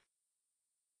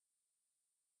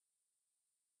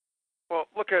 Well,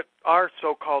 look at our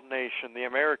so-called nation, the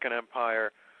American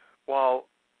empire. While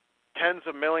tens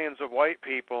of millions of white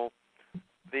people,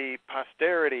 the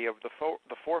posterity of the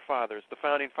forefathers, the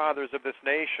founding fathers of this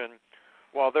nation,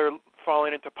 while they're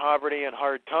falling into poverty and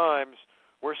hard times,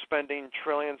 we're spending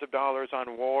trillions of dollars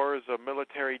on wars, a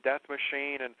military death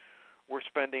machine, and we're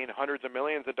spending hundreds of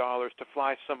millions of dollars to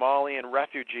fly Somalian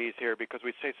refugees here because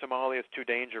we say Somalia is too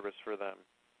dangerous for them.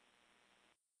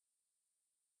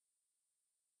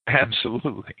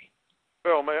 Absolutely.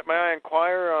 Bill, may I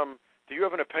inquire, do you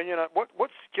have an opinion on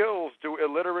what skills do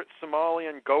illiterate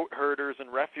Somalian goat herders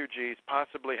and refugees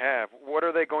possibly have? What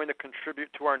are they going to contribute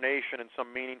to our nation in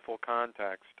some meaningful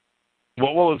context?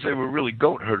 Well, if they were really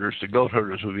goat herders, the goat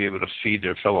herders would be able to feed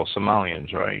their fellow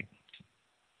Somalians, right?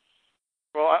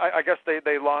 Well, I guess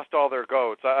they lost all their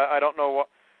goats. I don't know what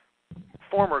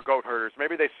former goat herders.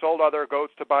 Maybe they sold all their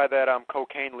goats to buy that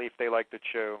cocaine leaf they like to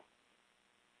chew.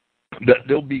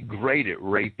 They'll be great at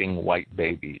raping white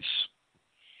babies.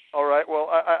 All right. Well,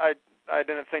 I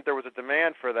didn't think there was a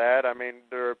demand for that. I mean,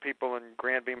 there are people in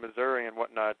Granby, Missouri and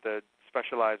whatnot that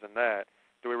specialize in that.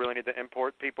 Do we really need to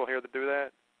import people here to do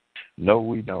that? No,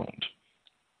 we don't.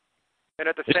 And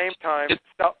at the same time,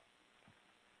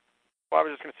 I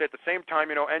was just going to say, at the same time,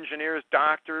 engineers,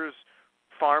 doctors,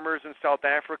 farmers in South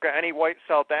Africa, any white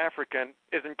South African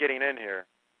isn't getting in here.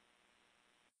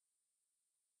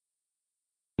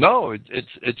 No,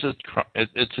 it's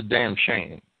a damn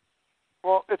shame.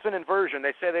 Well, it's an inversion.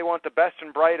 They say they want the best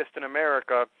and brightest in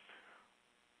America.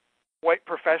 White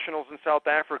professionals in South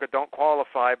Africa don't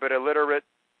qualify, but illiterate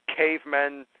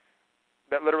cavemen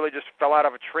that literally just fell out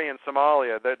of a tree in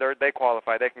Somalia, they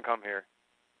qualify. They can come here.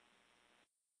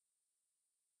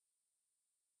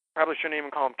 Probably shouldn't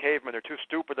even call them cavemen. They're too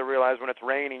stupid to realize when it's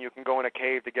raining you can go in a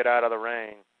cave to get out of the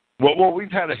rain. Well,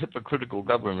 we've had a hypocritical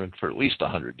government for at least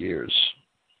 100 years.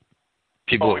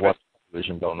 People that watch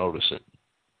television don't notice it.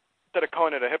 Instead of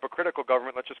calling it a hypocritical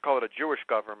government, let's just call it a Jewish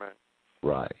government.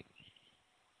 Right.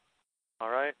 All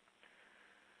right?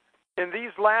 In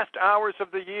these last hours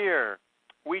of the year,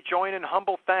 we join in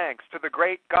humble thanks to the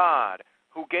great God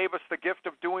who gave us the gift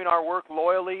of doing our work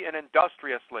loyally and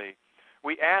industriously.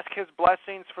 We ask his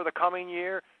blessings for the coming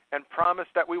year and promise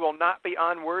that we will not be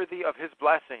unworthy of his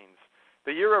blessings.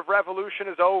 The year of revolution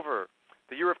is over.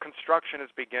 The year of construction is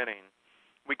beginning.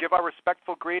 We give our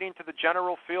respectful greeting to the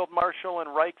General Field Marshal and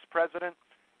Reichspresident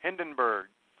Hindenburg,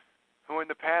 who in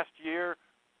the past year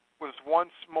was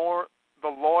once more the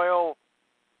loyal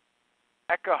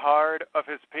Eckehard of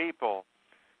his people.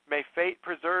 May fate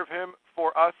preserve him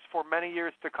for us for many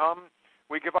years to come.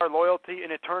 We give our loyalty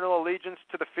and eternal allegiance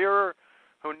to the Führer,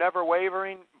 who never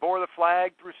wavering bore the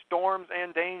flag through storms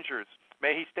and dangers.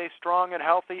 May he stay strong and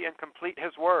healthy and complete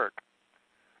his work.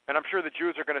 And I'm sure the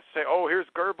Jews are going to say, oh, here's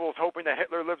Goebbels hoping that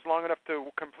Hitler lives long enough to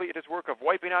complete his work of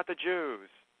wiping out the Jews.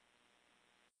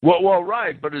 Well,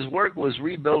 right, but his work was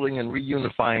rebuilding and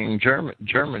reunifying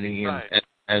Germany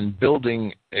and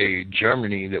building a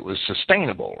Germany that was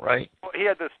sustainable, right? Well, he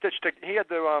had to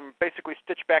basically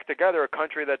stitch back together a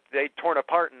country that they'd torn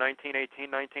apart in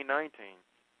 1918, 1919.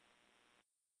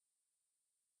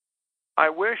 I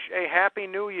wish a happy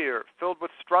new year filled with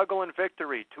struggle and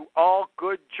victory to all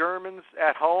good Germans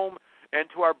at home and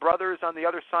to our brothers on the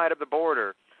other side of the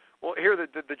border. Well, here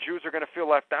the Jews are going to feel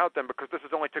left out then because this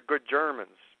is only to good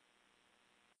Germans.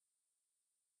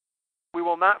 We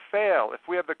will not fail if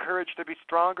we have the courage to be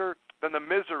stronger than the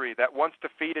misery that once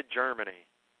defeated Germany.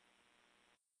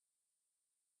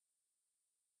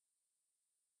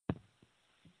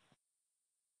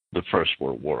 The First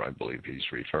World War, I believe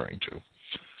he's referring to.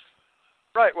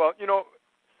 Right, well,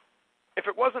 if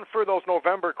it wasn't for those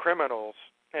November criminals,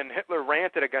 and Hitler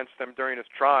ranted against them during his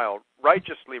trial,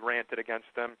 righteously ranted against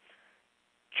them,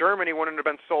 Germany wouldn't have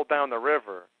been sold down the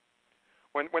river.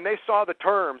 When they saw the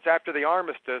terms after the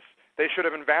armistice, they should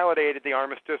have invalidated the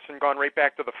armistice and gone right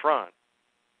back to the front.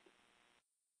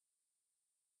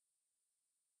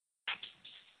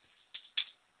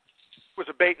 It was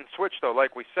a bait and switch, though,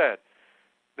 like we said.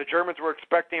 The Germans were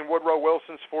expecting Woodrow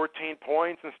Wilson's 14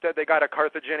 points. Instead, they got a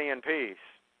Carthaginian peace.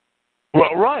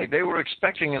 Well, right. They were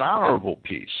expecting an honorable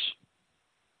peace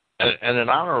and an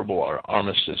honorable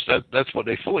armistice. That's what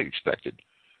they fully expected.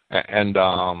 And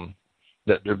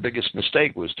that their biggest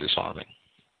mistake was disarming.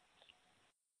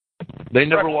 They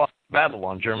never lost a battle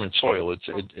on German soil. It's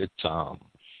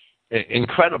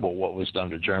incredible what was done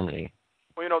to Germany.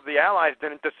 Well, the Allies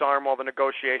didn't disarm while the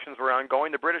negotiations were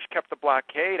ongoing. The British kept the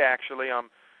blockade, actually,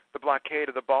 the blockade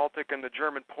of the Baltic and the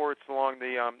German ports along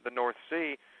the North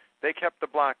Sea. They kept the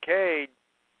blockade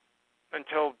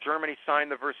until Germany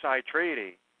signed the Versailles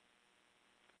Treaty.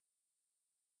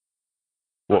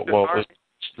 Well,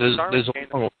 there's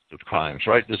a long list of crimes,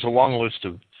 right? There's a long list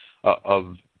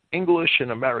of English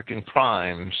and American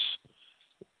crimes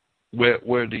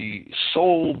where the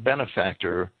sole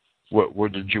benefactor were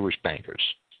the Jewish bankers.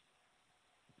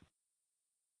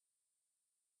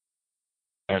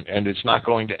 And it's not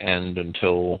going to end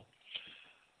until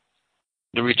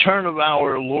the return of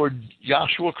our Lord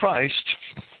Yahshua Christ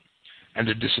and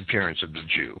the disappearance of the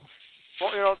Jew.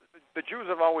 Well, the Jews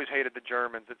have always hated the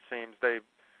Germans, it seems. They've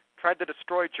tried to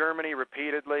destroy Germany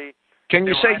repeatedly. Can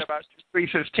you say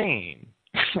 315?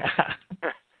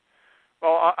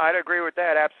 Well, I'd agree with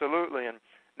that, absolutely. And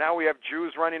now we have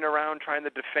Jews running around trying to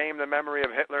defame the memory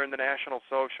of Hitler and the National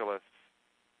Socialists.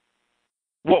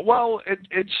 Well,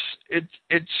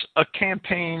 it's a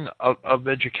campaign of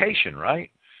education, right?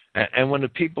 And when the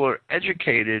people are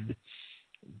educated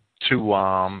to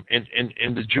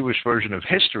in the Jewish version of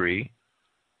history,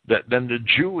 that then the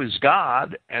Jew is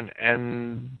God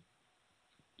and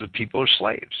the people are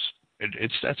slaves.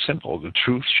 It's that simple. The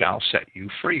truth shall set you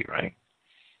free, right?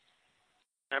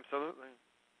 Absolutely.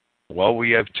 Well,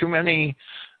 we have too many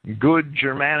good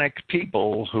Germanic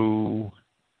people who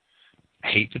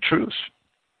hate the truth.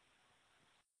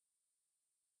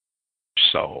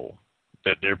 So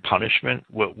that their punishment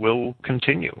will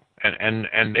continue.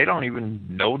 And they don't even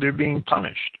know they're being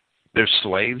punished. They're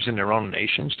slaves in their own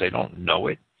nations. They don't know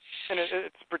it. And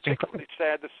it's particularly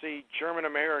sad to see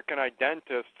German-American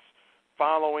identists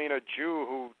following a Jew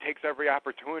who takes every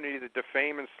opportunity to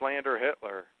defame and slander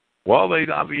Hitler. Well, they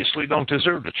obviously don't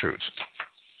deserve the truth.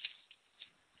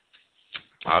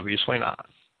 Obviously not.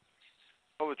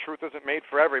 Well, the truth isn't made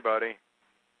for everybody.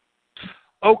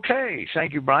 Okay.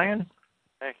 Thank you, Brian.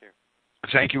 Thank you.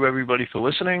 Thank you, everybody, for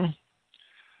listening.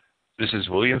 This is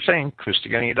William Fink,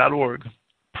 Christogenea.org.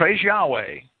 Praise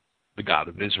Yahweh, the God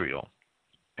of Israel,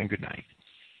 and good night.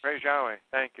 Praise Yahweh.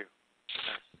 Thank you.